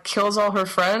and like kills all her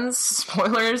friends.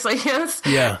 Spoilers, I guess.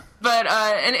 Yeah. But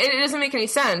and it doesn't make any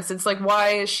sense. It's like,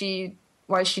 why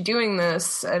why is she doing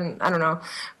this? And I don't know.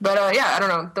 But yeah, I don't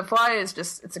know. The Fly is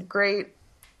just, it's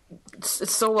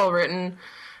so well written.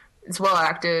 It's well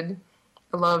acted.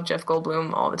 I love Jeff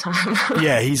Goldblum all the time.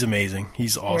 Yeah, he's amazing.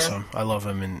 He's awesome. Yeah. I love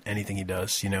him in anything he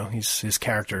does. You know, his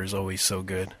character is always so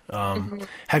good.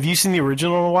 Have you seen the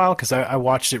original in a while? Because I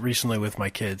watched it recently with my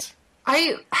kids.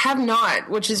 I have not,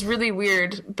 which is really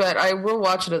weird, but I will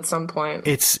watch it at some point.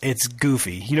 It's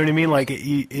goofy. You know what I mean? Like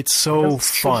it's so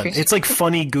fun. It's like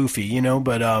funny goofy, you know,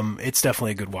 but it's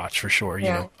definitely a good watch for sure. You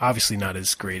know, obviously not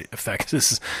as great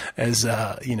effects as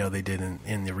you know, they did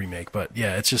in the remake, but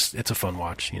yeah, it's a fun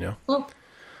watch, you know. Cool.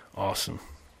 Awesome.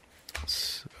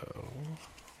 So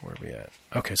where are we at?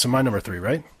 Okay, so my number 3,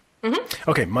 right? Mm-hmm.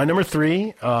 Okay, my number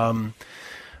 3.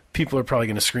 People are probably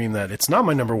going to scream that it's not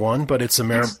my number 1, but it's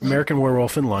American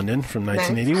Werewolf in London from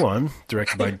 1981,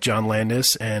 directed by John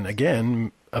Landis, and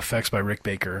again, effects by Rick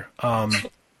Baker.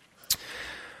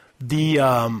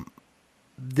 The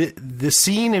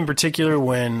scene in particular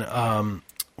when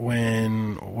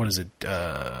what is it?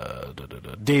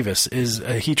 Davis is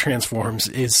he transforms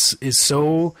is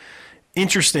so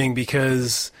interesting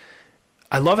because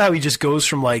I love how he just goes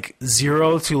from like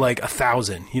 0 to like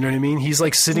 1,000. You know what I mean? He's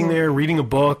like sitting there reading a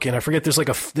book, and I forget there's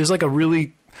a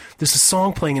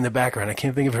song playing in the background. I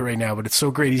can't think of it right now, but it's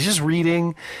so great. He's just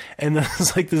reading, and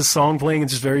there's like this song playing.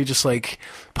 It's just very just like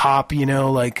pop, you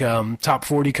know, like top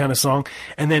 40 kind of song.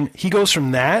 And then he goes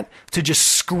from that to just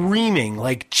screaming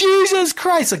like Jesus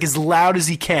Christ, like as loud as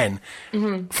he can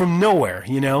from nowhere,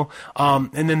 you know.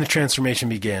 And then the transformation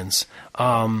begins.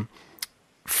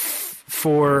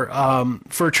 For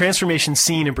a transformation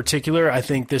scene in particular, I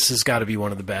think this has got to be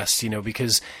one of the best, you know,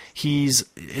 because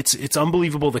it's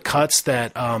unbelievable the cuts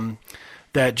that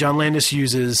John Landis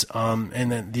uses,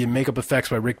 and then the makeup effects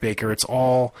by Rick Baker. It's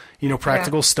all, you know,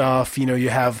 practical stuff. You know, you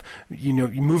have, you know,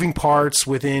 moving parts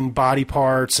within body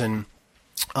parts, and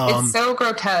it's so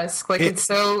grotesque, like it's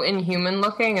so inhuman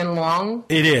looking and long.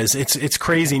 It is. It's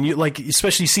crazy, and you like,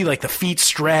 especially you see like the feet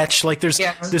stretch. Like there's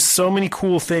so many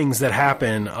cool things that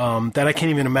happen that I can't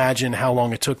even imagine how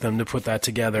long it took them to put that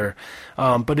together.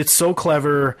 But it's so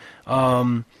clever.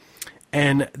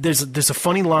 And there's a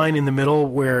funny line in the middle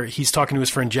where he's talking to his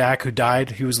friend Jack, who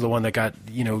died. He was the one that got,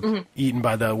 you know, eaten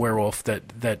by the werewolf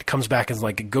that comes back as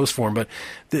like a ghost form. But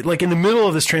like in the middle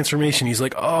of this transformation, he's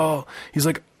like, I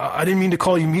didn't mean to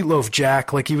call you Meatloaf,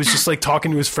 Jack. Like he was just like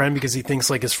talking to his friend because he thinks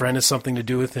like his friend has something to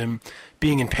do with him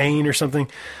being in pain or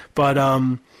something. But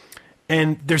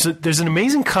and there's an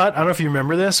amazing cut. I don't know if you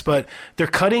remember this, but they're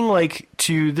cutting like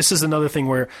to, this is another thing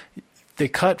where they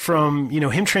cut from, you know,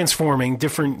 him transforming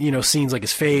different, you know, scenes like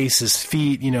his face, his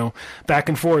feet, you know, back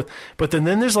and forth. But then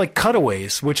there's like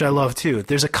cutaways, which I love too.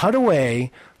 There's a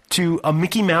cutaway to a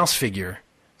Mickey Mouse figure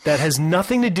that has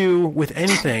nothing to do with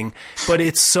anything, but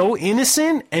it's so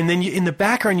innocent. And then in the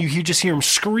background, you just hear him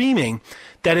screaming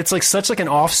that it's like such like an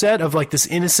offset of like this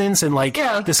innocence and like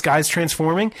this guy's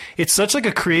transforming. It's such like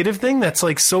a creative thing that's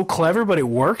like so clever, but it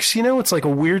works, you know, it's like a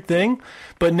weird thing.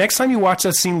 But next time you watch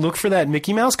that scene, look for that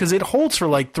Mickey Mouse, because it holds for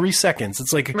like 3 seconds.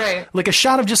 It's like like a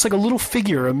shot of just like a little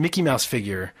figure, a Mickey Mouse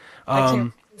figure. I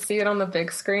can't see it on the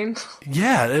big screen.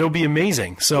 Yeah, it'll be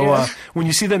amazing. So when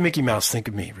you see that Mickey Mouse, think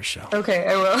of me, Rochelle. Okay,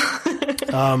 I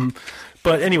will.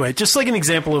 But anyway, just like an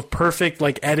example of perfect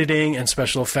like editing and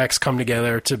special effects come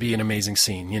together to be an amazing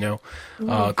scene, you know.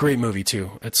 Great movie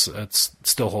too. It's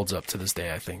still holds up to this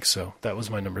day, I think. So that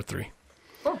was my number 3.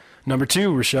 Cool. Number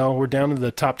 2, Rochelle, we're down to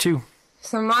the top 2.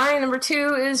 So my number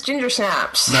 2 is Ginger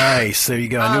Snaps. Nice. There you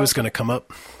go. I knew it was going to come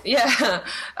up. Yeah.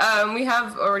 We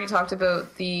have already talked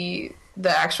about the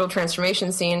actual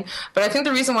transformation scene, but I think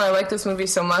the reason why I like this movie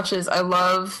so much is I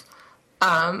love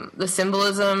the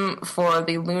symbolism for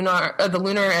the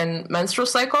lunar and menstrual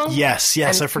cycle. Yes,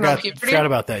 I forgot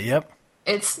about that. Yep.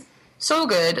 It's so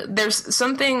good. There's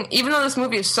something, even though this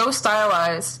movie is so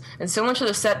stylized and so much of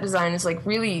the set design is like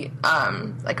really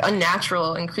like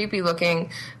unnatural and creepy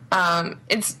looking,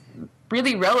 it's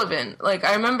really relevant. Like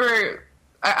I remember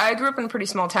I grew up in a pretty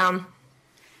small town,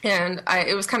 and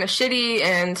it was kind of shitty,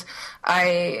 and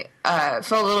I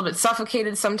felt a little bit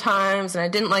suffocated sometimes, and I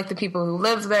didn't like the people who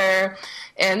lived there.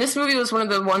 And this movie was one of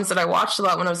the ones that I watched a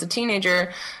lot when I was a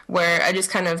teenager, where I just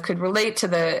kind of could relate to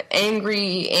the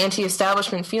angry,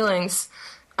 anti-establishment feelings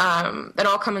that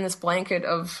all come in this blanket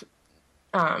of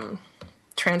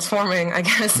transforming, I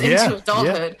guess, into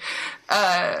adulthood.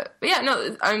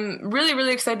 I'm really,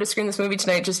 really excited to screen this movie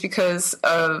tonight just because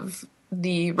of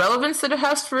the relevance that it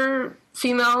has for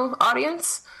female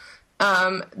audience,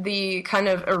 the kind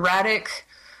of erratic,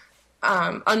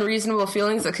 unreasonable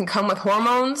feelings that can come with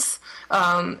hormones,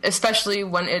 especially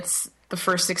when it's the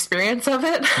first experience of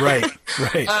it. Right.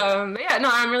 Right. Yeah, no,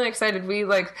 I'm really excited. We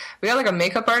got like a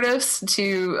makeup artist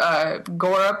to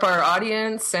gore up our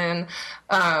audience, and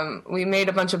we made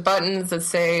a bunch of buttons that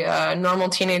say normal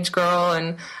teenage girl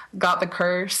and got the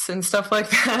curse and stuff like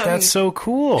that. That's so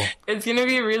cool. It's going to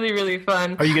be really, really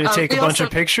fun. Are you going to take a bunch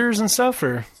of pictures and stuff?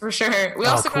 Or? For sure. We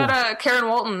also got Karen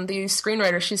Walton, the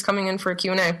screenwriter. She's coming in for a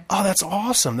Q&A. Oh, that's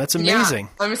awesome. That's amazing.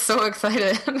 Yeah, I'm so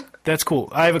excited. That's cool.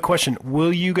 I have a question.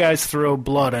 Will you guys throw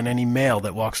blood on any male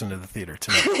that walks into the theater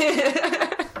tonight?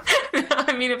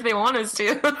 I mean, if they want us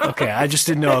to. Okay, I just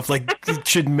didn't know if, like,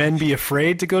 should men be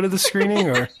afraid to go to the screening?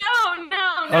 Or No,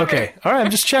 never. Okay, all right,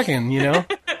 I'm just checking, you know.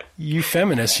 You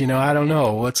feminists, I don't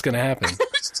know what's going to happen.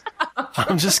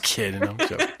 I'm just kidding. I'm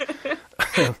joking.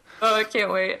 Oh, I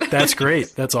can't wait. That's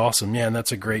great. That's awesome. Yeah, and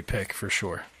that's a great pick for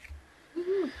sure.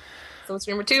 So what's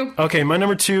your number 2? Okay, my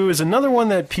number 2 is another one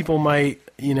that people might,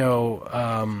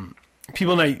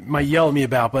 people might yell at me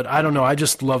about, but I don't know. I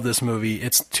just love this movie.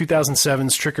 It's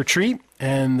 2007's Trick or Treat,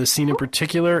 and the scene in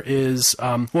particular is,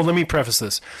 well, let me preface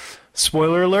this.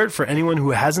 Spoiler alert for anyone who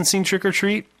hasn't seen Trick or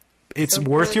Treat. It's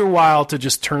worth your while to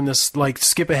just turn this,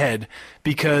 skip ahead,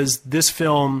 because this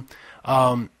film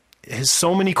has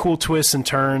so many cool twists and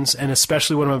turns, and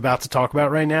especially what I'm about to talk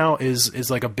about right now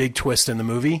is like a big twist in the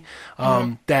movie.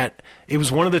 That it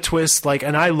was one of the twists,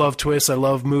 and I love twists. I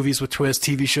love movies with twists,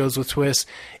 TV shows with twists.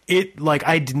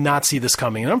 I did not see this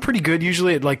coming, and I'm pretty good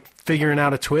usually at figuring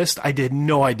out a twist. I did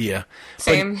no idea.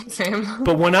 Same.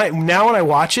 But when I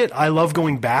watch it, I love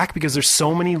going back because there's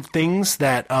so many things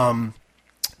that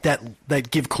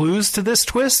that give clues to this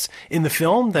twist in the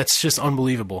film. That's just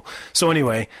unbelievable. So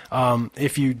anyway,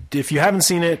 if you haven't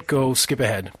seen it, go skip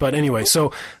ahead. But anyway,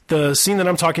 so the scene that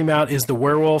I'm talking about is the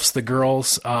werewolves, the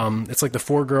girls. It's like the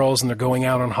 4 girls, and they're going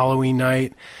out on Halloween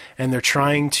night, and they're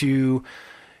trying to,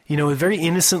 very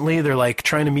innocently, they're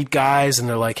trying to meet guys, and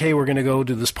they're like, hey, we're going to go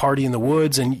to this party in the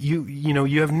woods. And you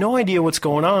have no idea what's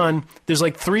going on. There's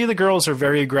 3 of the girls are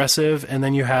very aggressive. And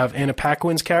then you have Anna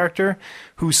Paquin's character,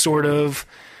 who's sort of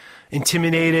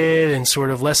intimidated and sort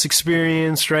of less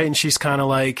experienced, right? And she's kind of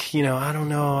I don't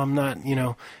know, I'm not,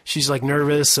 she's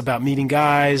nervous about meeting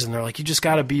guys, and they're like, you just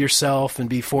got to be yourself and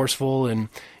be forceful, and,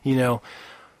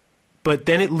 but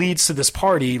then it leads to this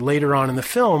party later on in the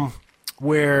film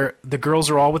where the girls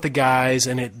are all with the guys,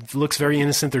 and it looks very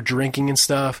innocent. They're drinking and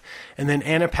stuff. And then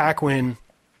Anna Paquin,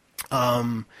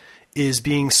 is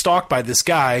being stalked by this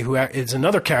guy who is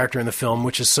another character in the film,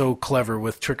 which is so clever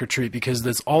with Trick or Treat because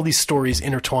there's all these stories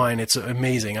intertwined. It's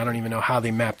amazing. I don't even know how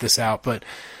they mapped this out, but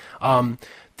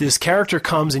this character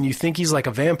comes and you think he's like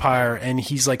a vampire, and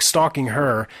he's stalking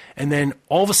her, and then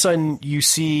all of a sudden you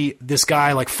see this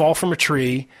guy fall from a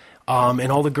tree, and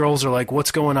all the girls are like,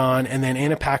 what's going on? And then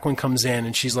Anna Paquin comes in,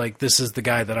 and she's like, this is the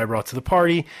guy that I brought to the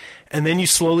party. And then you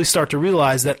slowly start to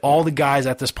realize that all the guys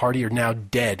at this party are now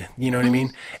dead. You know what I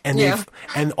mean? And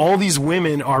and all these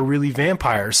women are really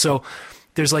vampires. So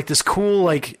there's this cool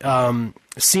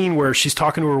scene where she's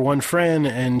talking to her one friend,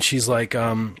 and she's like,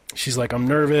 I'm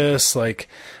nervous, I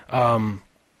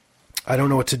don't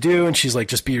know what to do. And she's like,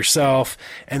 just be yourself.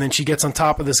 And then she gets on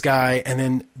top of this guy. And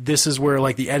then this is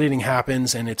where the editing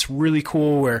happens. And it's really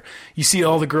cool where you see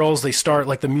all the girls, they start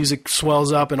the music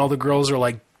swells up, and all the girls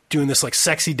are doing this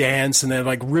sexy dance, and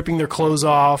they're ripping their clothes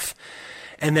off.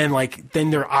 And then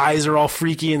then their eyes are all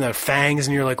freaky and their fangs,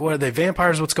 and you're like, what are they,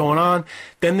 vampires? What's going on?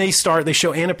 Then they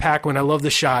show Anna Paquin. I love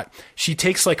the shot. She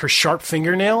takes her sharp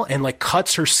fingernail and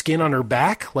cuts her skin on her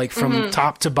back, from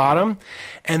top to bottom.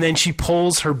 And then she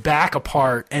pulls her back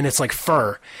apart, and it's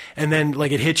fur. And then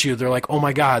it hits you. They're like, oh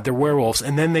my God, they're werewolves.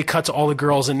 And then they cut to all the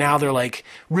girls, and now they're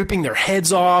ripping their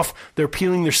heads off. They're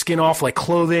peeling their skin off like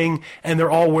clothing, and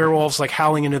they're all werewolves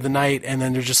howling into the night. And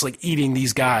then they're just eating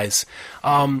these guys.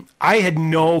 I had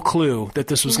no clue that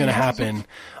this was going to happen.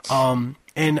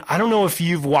 And I don't know if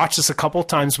you've watched this a couple of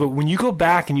times, but when you go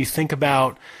back and you think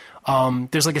about,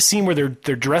 there's a scene where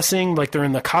they're dressing, they're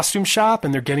in the costume shop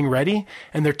and they're getting ready,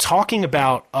 and they're talking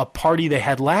about a party they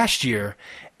had last year,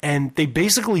 and they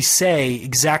basically say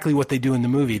exactly what they do in the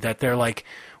movie, that they're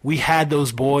we had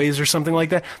those boys or something like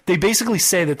that. They basically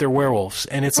say that they're werewolves,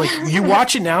 and it's you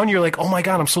watch it now and you're like, oh my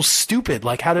God, I'm so stupid.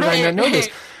 How did I not know this?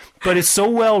 But it's so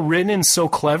well written and so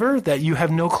clever that you have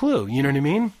no clue. You know what I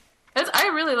mean? I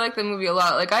really like the movie a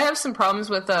lot. I have some problems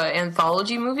with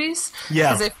anthology movies.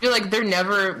 Yeah. Because I feel they're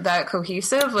never that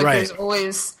cohesive. Right.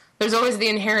 There's always the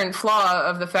inherent flaw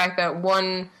of the fact that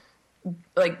one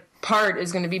part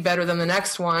is going to be better than the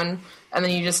next one, and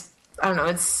then you just, I don't know,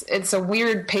 it's a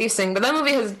weird pacing. But that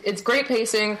movie it's great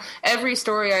pacing. Every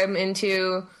story I'm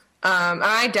into, And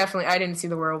I didn't see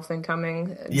the werewolf thing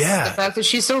coming. Yeah. The fact that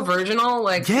she's so virginal,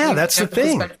 like, yeah, that's the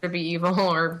thing. Expect her to be evil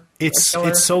or it's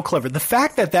so clever. The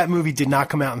fact that movie did not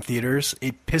come out in theaters,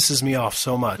 it pisses me off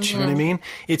so much. Mm-hmm. You know what I mean?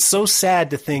 It's so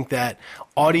sad to think that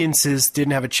audiences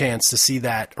didn't have a chance to see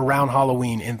that around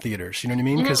Halloween in theaters. You know what I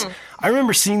mean? Because I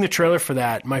remember seeing the trailer for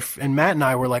that, and Matt and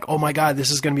I were like, "Oh my god, this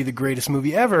is going to be the greatest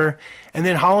movie ever!" And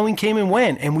then Halloween came and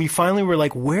went, and we finally were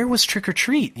like, "Where was Trick or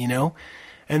Treat?" You know?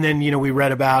 And then, we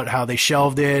read about how they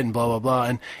shelved it and blah, blah, blah.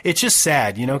 And it's just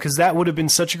sad, because that would have been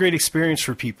such a great experience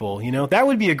for people, That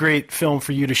would be a great film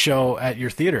for you to show at your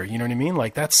theater, you know what I mean?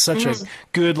 Like, that's such a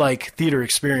good, like, theater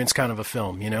experience kind of a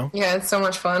film, Yeah, it's so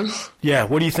much fun. Yeah,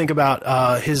 what do you think about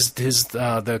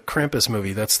the Krampus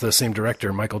movie? That's the same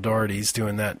director, Michael Dougherty's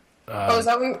doing that. Is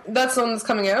that that's the one that's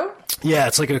coming out? Yeah,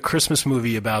 it's like a Christmas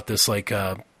movie about this,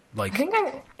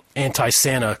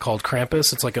 anti-Santa called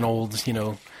Krampus. It's like an old, it's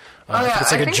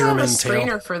like a German tale. I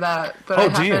have a screener for that, but I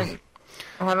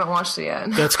haven't watched it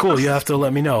yet. That's cool. You have to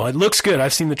let me know. It looks good.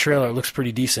 I've seen the trailer. It looks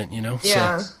pretty decent,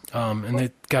 Yeah. So, and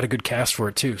they got a good cast for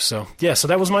it too. So yeah. So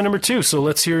that was my number 2. So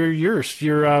let's hear yours.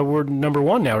 We're number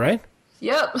 1 now, right?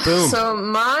 Yep. Boom. So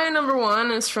my number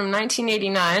 1 is from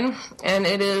 1989, and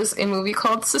it is a movie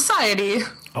called Society.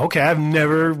 Okay,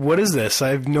 what is this?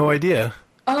 I have no idea.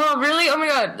 Oh, really? Oh my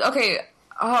god. Okay.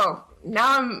 Oh,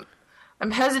 now I'm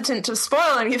hesitant to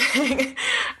spoil anything.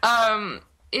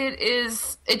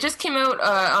 It just came out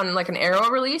on like an Arrow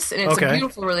release, and it's a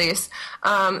beautiful release.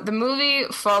 The movie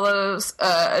follows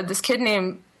this kid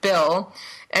named Bill,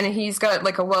 and he's got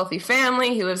like a wealthy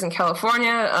family. He lives in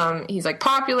California. He's like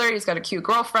popular. He's got a cute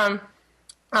girlfriend.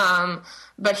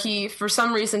 But he, for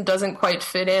some reason, doesn't quite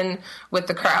fit in with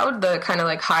the crowd, the kind of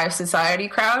like high society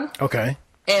crowd. Okay.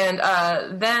 And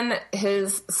then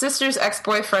his sister's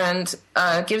ex-boyfriend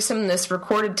gives him this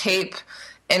recorded tape,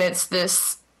 and it's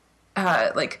this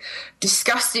like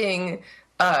disgusting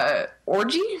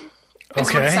orgy.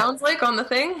 Is what it sounds like on the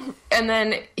thing. And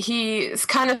then he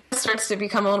kind of starts to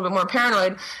become a little bit more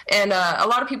paranoid. And a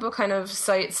lot of people kind of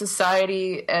cite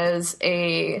Society as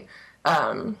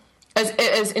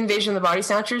as Invasion of the Body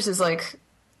Snatchers is like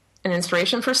an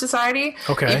inspiration for Society.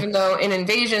 Okay. Even though in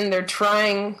Invasion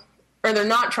they're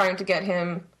not trying to get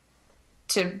him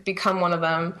to become one of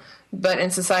them. But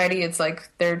in Society, it's like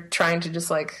they're trying to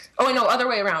just like... Oh, no, other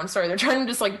way around. Sorry, they're trying to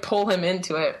just like pull him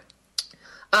into it.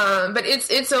 But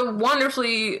it's a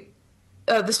wonderfully...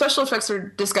 the special effects are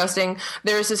disgusting.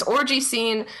 There's this orgy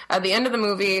scene at the end of the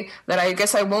movie that I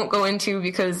guess I won't go into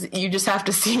because you just have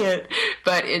to see it.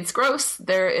 But it's gross.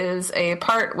 There is a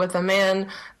part with a man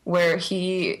where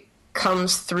he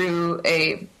comes through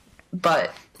a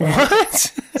butt.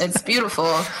 What? It's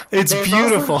beautiful. It's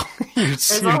beautiful. You're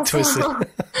twisted.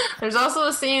 There's also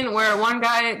a scene where one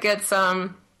guy gets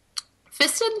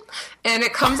fisted, and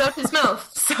it comes out his mouth.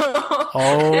 So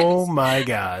oh my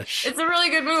gosh. It's a really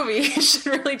good movie. You should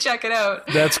really check it out.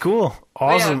 That's cool.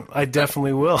 Awesome. Yeah. I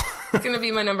definitely will. It's going to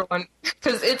be my number 1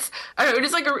 because it's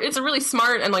a really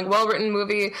smart and like well-written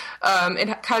movie.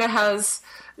 It kind of has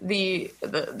the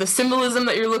symbolism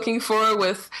that you're looking for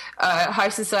with high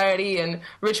society and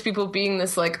rich people being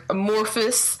this like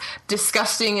amorphous,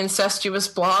 disgusting, incestuous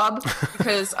blob.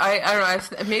 Because I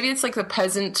don't know, maybe it's like the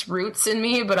peasant roots in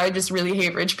me, but I just really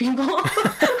hate rich people.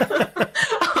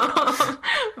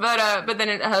 But then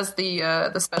it has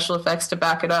the special effects to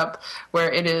back it up,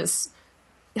 where it is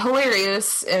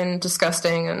hilarious and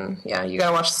disgusting, and yeah, you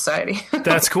gotta watch Society.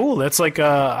 That's cool. That's like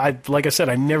like I said,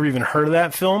 I never even heard of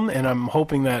that film, and I'm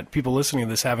hoping that people listening to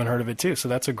this haven't heard of it too. So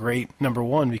that's a great number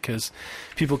 1 because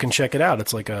people can check it out.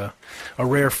 It's like a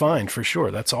rare find for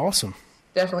sure. That's awesome.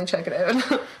 Definitely check it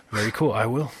out. Very cool. I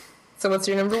will. So what's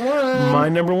your number 1? My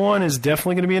number 1 is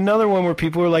definitely going to be another one where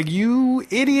people are like, "You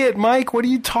idiot, Mike, what are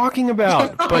you talking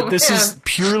about?" But this is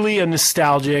purely a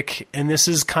nostalgic, and this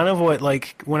is kind of what,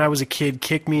 like, when I was a kid,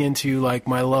 kicked me into, like,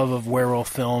 my love of werewolf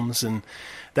films and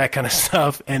that kind of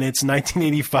stuff, and it's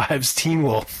 1985's Teen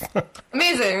Wolf.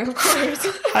 Amazing, of course.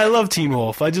 I love Teen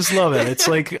Wolf. I just love it. It's,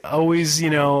 like, always,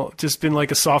 just been, like,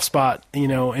 a soft spot,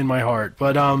 in my heart.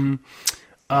 But,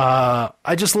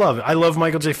 I just love it. I love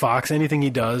Michael J. Fox. Anything he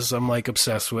does, I'm like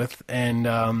obsessed with. And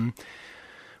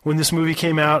when this movie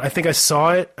came out, I think I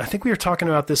saw it. I think we were talking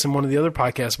about this in one of the other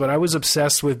podcasts, but I was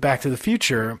obsessed with Back to the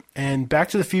Future. And Back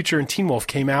to the Future and Teen Wolf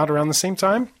came out around the same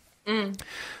time.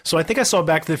 So I think I saw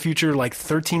Back to the Future like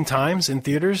 13 times in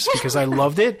theaters because I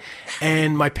loved it.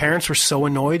 And my parents were so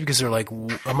annoyed because they're like,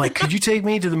 I'm like, "Could you take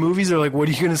me to the movies?" They're like, "What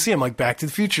are you going to see?" I'm like, "Back to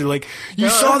the Future." Like, "You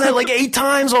saw that like 8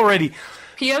 times already."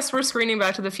 P.S. We're screening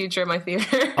Back to the Future at my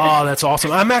theater. Oh, that's awesome.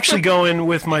 I'm actually going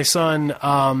with my son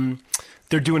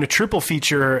they're doing a triple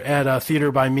feature at a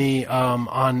theater by me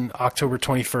on October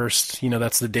 21st. You know,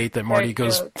 that's the date that Marty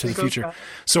goes to the future. back.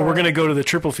 So we're gonna go to the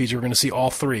triple feature. We're gonna see all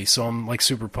three. So I'm like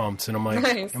super pumped, and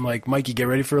Nice. I'm like, Mikey, get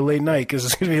ready for a late night because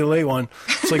it's gonna be a late one.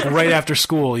 It's like right after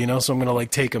school, you know. So I'm gonna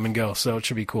like take them and go. So it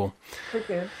should be cool.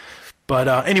 Okay. But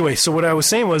anyway, so what I was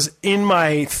saying was, in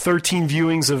my 13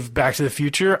 viewings of Back to the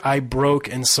Future, I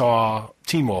broke and saw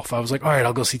Teen Wolf. I was like, all right,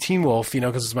 I'll go see Teen Wolf, you know,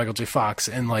 because it's Michael J. Fox,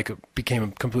 and like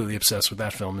became completely obsessed with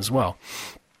that film as well.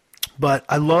 But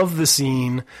I love the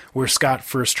scene where Scott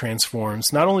first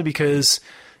transforms, not only because,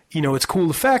 you know, it's cool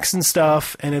effects and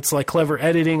stuff, and it's like clever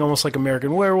editing, almost like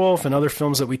American Werewolf and other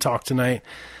films that we talked tonight.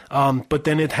 But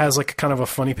then it has like kind of a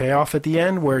funny payoff at the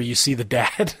end where you see the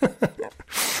dad.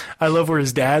 I love where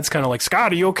his dad's kind of like,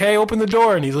 Scott, are you okay? Open the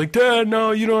door. And he's like, Dad,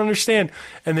 no, you don't understand.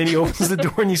 And then he opens the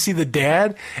door and you see the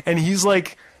dad, and he's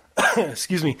like,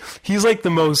 excuse me, he's like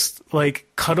the most like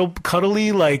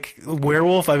cuddly like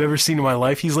werewolf I've ever seen in my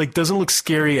life. He's like, doesn't look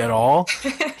scary at all.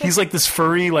 He's like this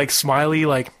furry, like smiley,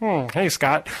 like, hey,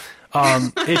 Scott.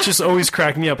 It just always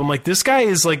cracked me up. I'm like, this guy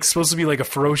is like supposed to be like a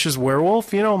ferocious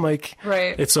werewolf, you know? I'm like,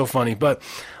 Right. It's so funny. But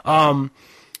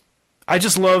I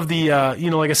just love the, you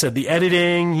know, like I said, the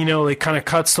editing, you know, it kind of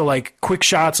cuts to like quick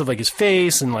shots of like his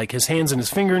face and like his hands and his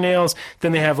fingernails.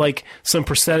 Then they have like some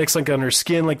prosthetics like under his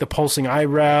skin, like the pulsing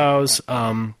eyebrows.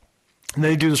 And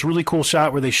then they do this really cool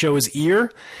shot where they show his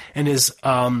ear, and his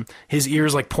ear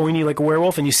is like pointy like a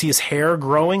werewolf, and you see his hair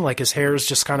growing, like his hair is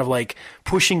just kind of like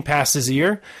pushing past his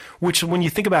ear, which when you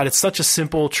think about it, it's such a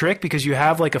simple trick because you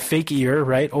have like a fake ear,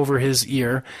 right, over his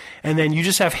ear, and then you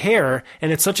just have hair,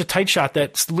 and it's such a tight shot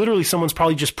that literally someone's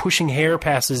probably just pushing hair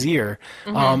past his ear,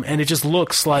 and it just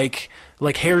looks like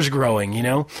hair's growing, you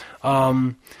know?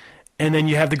 And then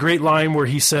you have the great line where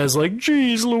he says, like,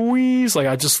 geez, Louise. Like,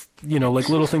 I just, you know, like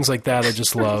little things like that I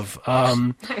just love.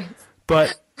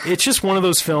 But it's just one of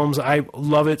those films. I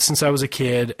love it since I was a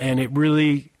kid, and it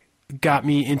really got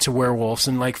me into werewolves.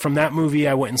 And, like, from that movie,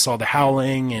 I went and saw The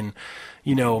Howling and,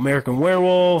 you know, American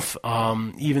Werewolf,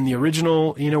 even the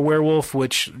original, you know, Werewolf,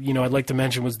 which, you know, I'd like to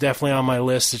mention was definitely on my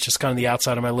list. It's just kind of the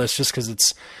outside of my list just because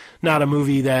it's not a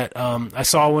movie that I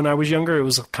saw when I was younger. It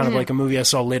was kind of like a movie I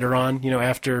saw later on, you know,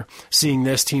 after seeing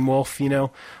this, Teen Wolf, you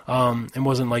know, and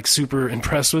wasn't like super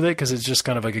impressed with it because it's just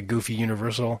kind of like a goofy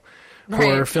Universal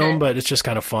horror film, but it's just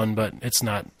kind of fun, but it's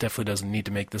not, definitely doesn't need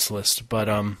to make this list. But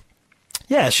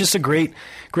yeah, it's just a great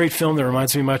film that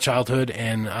reminds me of my childhood,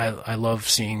 and I love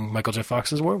seeing Michael J.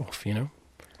 Fox's Werewolf, you know?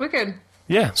 Wicked.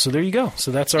 Yeah, so there you go.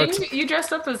 So that's our... You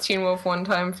dressed up as Teen Wolf one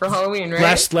time for Halloween,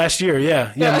 right? Last year,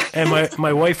 yeah. And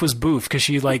my wife was Boof because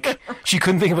she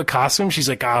couldn't think of a costume. She's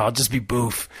like, I'll just be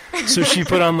Boof. So she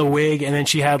put on the wig, and then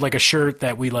she had like a shirt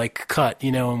that we like cut,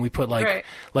 you know, and we put like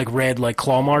red like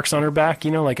claw marks on her back,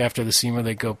 you know, like after the scene where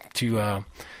they go to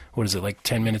what is it, like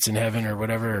 10 Minutes in Heaven or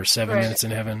whatever, or 7 Minutes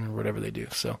in Heaven or whatever they do.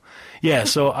 So, yeah,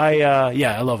 so I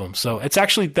love them. So it's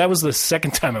actually, that was the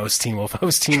second time I was Teen Wolf. I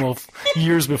was Teen Wolf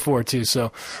years before too.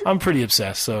 So I'm pretty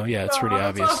obsessed. So yeah, it's pretty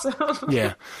obvious. Awesome.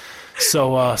 Yeah.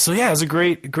 So yeah, it's a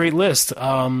great list.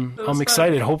 I'm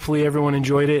excited. Fun. Hopefully everyone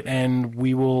enjoyed it, and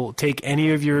we will take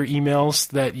any of your emails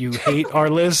that you hate our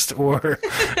list or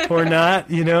not,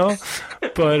 you know.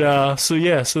 But so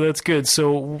that's good.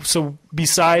 So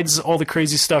besides all the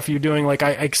crazy stuff you're doing, like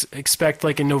I expect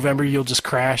like in November you'll just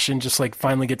crash and just like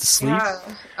finally get to sleep.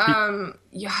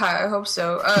 Yeah, I hope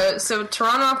so. So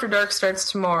Toronto After Dark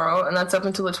starts tomorrow, and that's up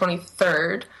until the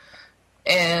 23rd.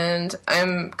 And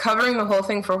I'm covering the whole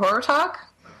thing for Horror Talk.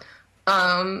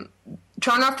 Toronto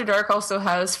After Dark also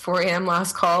has 4 a.m.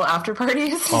 last call after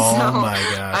parties. Oh so my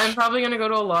gosh. I'm probably going to go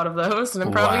to a lot of those, and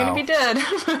I'm probably going to be dead.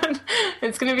 But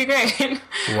it's going to be great.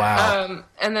 Wow.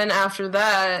 And then after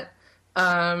that,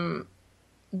 I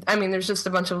mean, there's just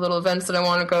a bunch of little events that I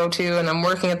want to go to, and I'm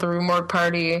working at the Rue Morgue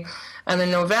party. And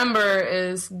then November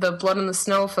is the Blood in the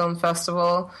Snow Film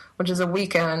Festival, which is a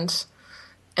weekend.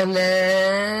 And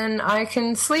then I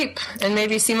can sleep and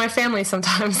maybe see my family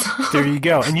sometimes. There you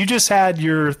go. And you just had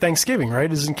your Thanksgiving,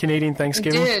 right? Isn't Canadian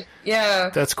Thanksgiving? I did, yeah.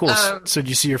 That's cool. So did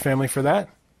you see your family for that?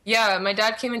 Yeah, my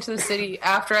dad came into the city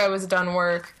after I was done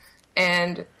work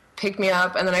and picked me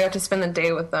up, and then I got to spend the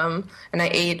day with them, and I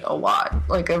ate a lot,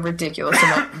 like a ridiculous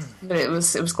amount. But it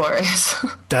was glorious.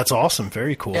 That's awesome.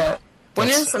 Very cool. Yeah. When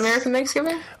is American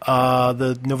Thanksgiving?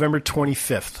 The November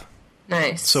 25th.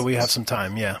 Nice. So we have some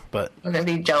time, yeah. But I'm gonna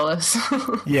be jealous.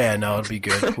 Yeah, no, it'd be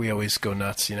good. We always go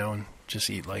nuts, you know, and just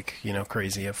eat like, you know,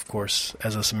 crazy, of course,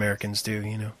 as us Americans do,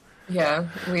 you know. Yeah,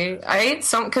 I ate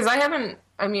some because I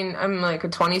I mean, I'm like a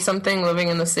 20-something living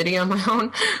in the city on my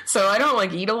own, so I don't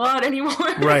like eat a lot anymore.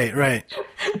 Right.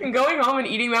 And going home and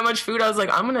eating that much food, I was like,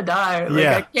 I'm gonna die. Like,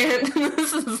 Yeah. I can't.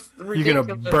 This is ridiculous. You're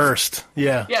gonna burst.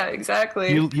 Yeah. Yeah,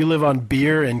 exactly. You live on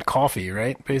beer and coffee,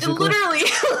 right? Basically. Literally.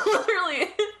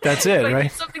 That's it, like,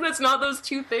 right? Something that's not those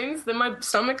two things, then my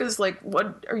stomach is like,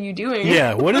 what are you doing?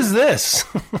 Yeah. What is this?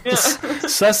 Yeah.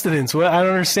 Sustenance. What? I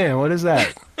don't understand. What is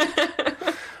that?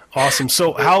 Awesome.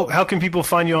 So how can people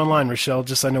find you online, Rochelle?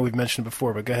 Just I know we've mentioned it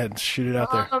before, but go ahead and shoot it out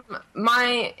there.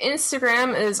 My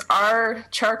Instagram is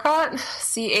rcharkot,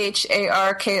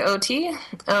 CHARKOT.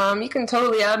 You can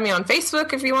totally add me on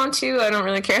Facebook if you want to. I don't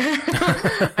really care.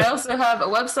 I also have a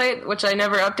website, which I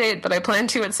never update, but I plan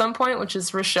to at some point, which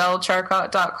is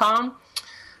RochelleCharkot.com.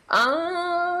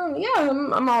 Yeah,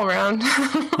 I'm all around.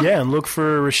 Yeah, and look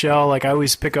for Rochelle. Like, I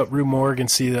always pick up Rue Morgue and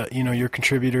see that, your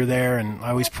contributor there, and I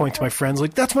always point to my friends,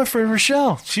 like, that's my friend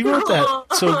Rochelle. She wrote that.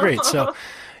 So great. So,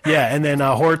 yeah, and then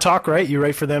Horror Talk, right? You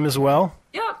write for them as well?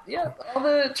 Yeah. All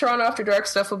the Toronto After Dark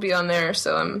stuff will be on there,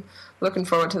 so I'm looking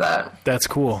forward to that. That's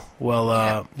cool.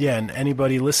 Well, yeah, and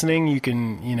anybody listening, you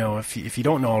can, if you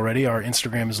don't know already, our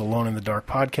Instagram is Alone in the Dark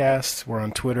Podcast. We're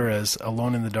on Twitter as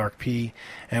Alone in the Dark P,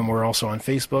 and we're also on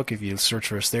Facebook. If you search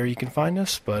for us there, you can find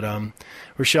us. But,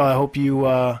 Rochelle, I hope you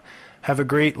have a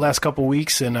great last couple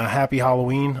weeks, and a happy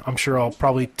Halloween. I'm sure I'll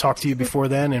probably talk to you before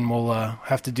then, and we'll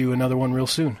have to do another one real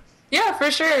soon. Yeah, for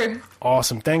sure.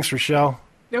 Awesome. Thanks, Rochelle.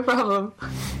 No problem.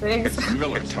 Thanks.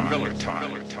 Miller time.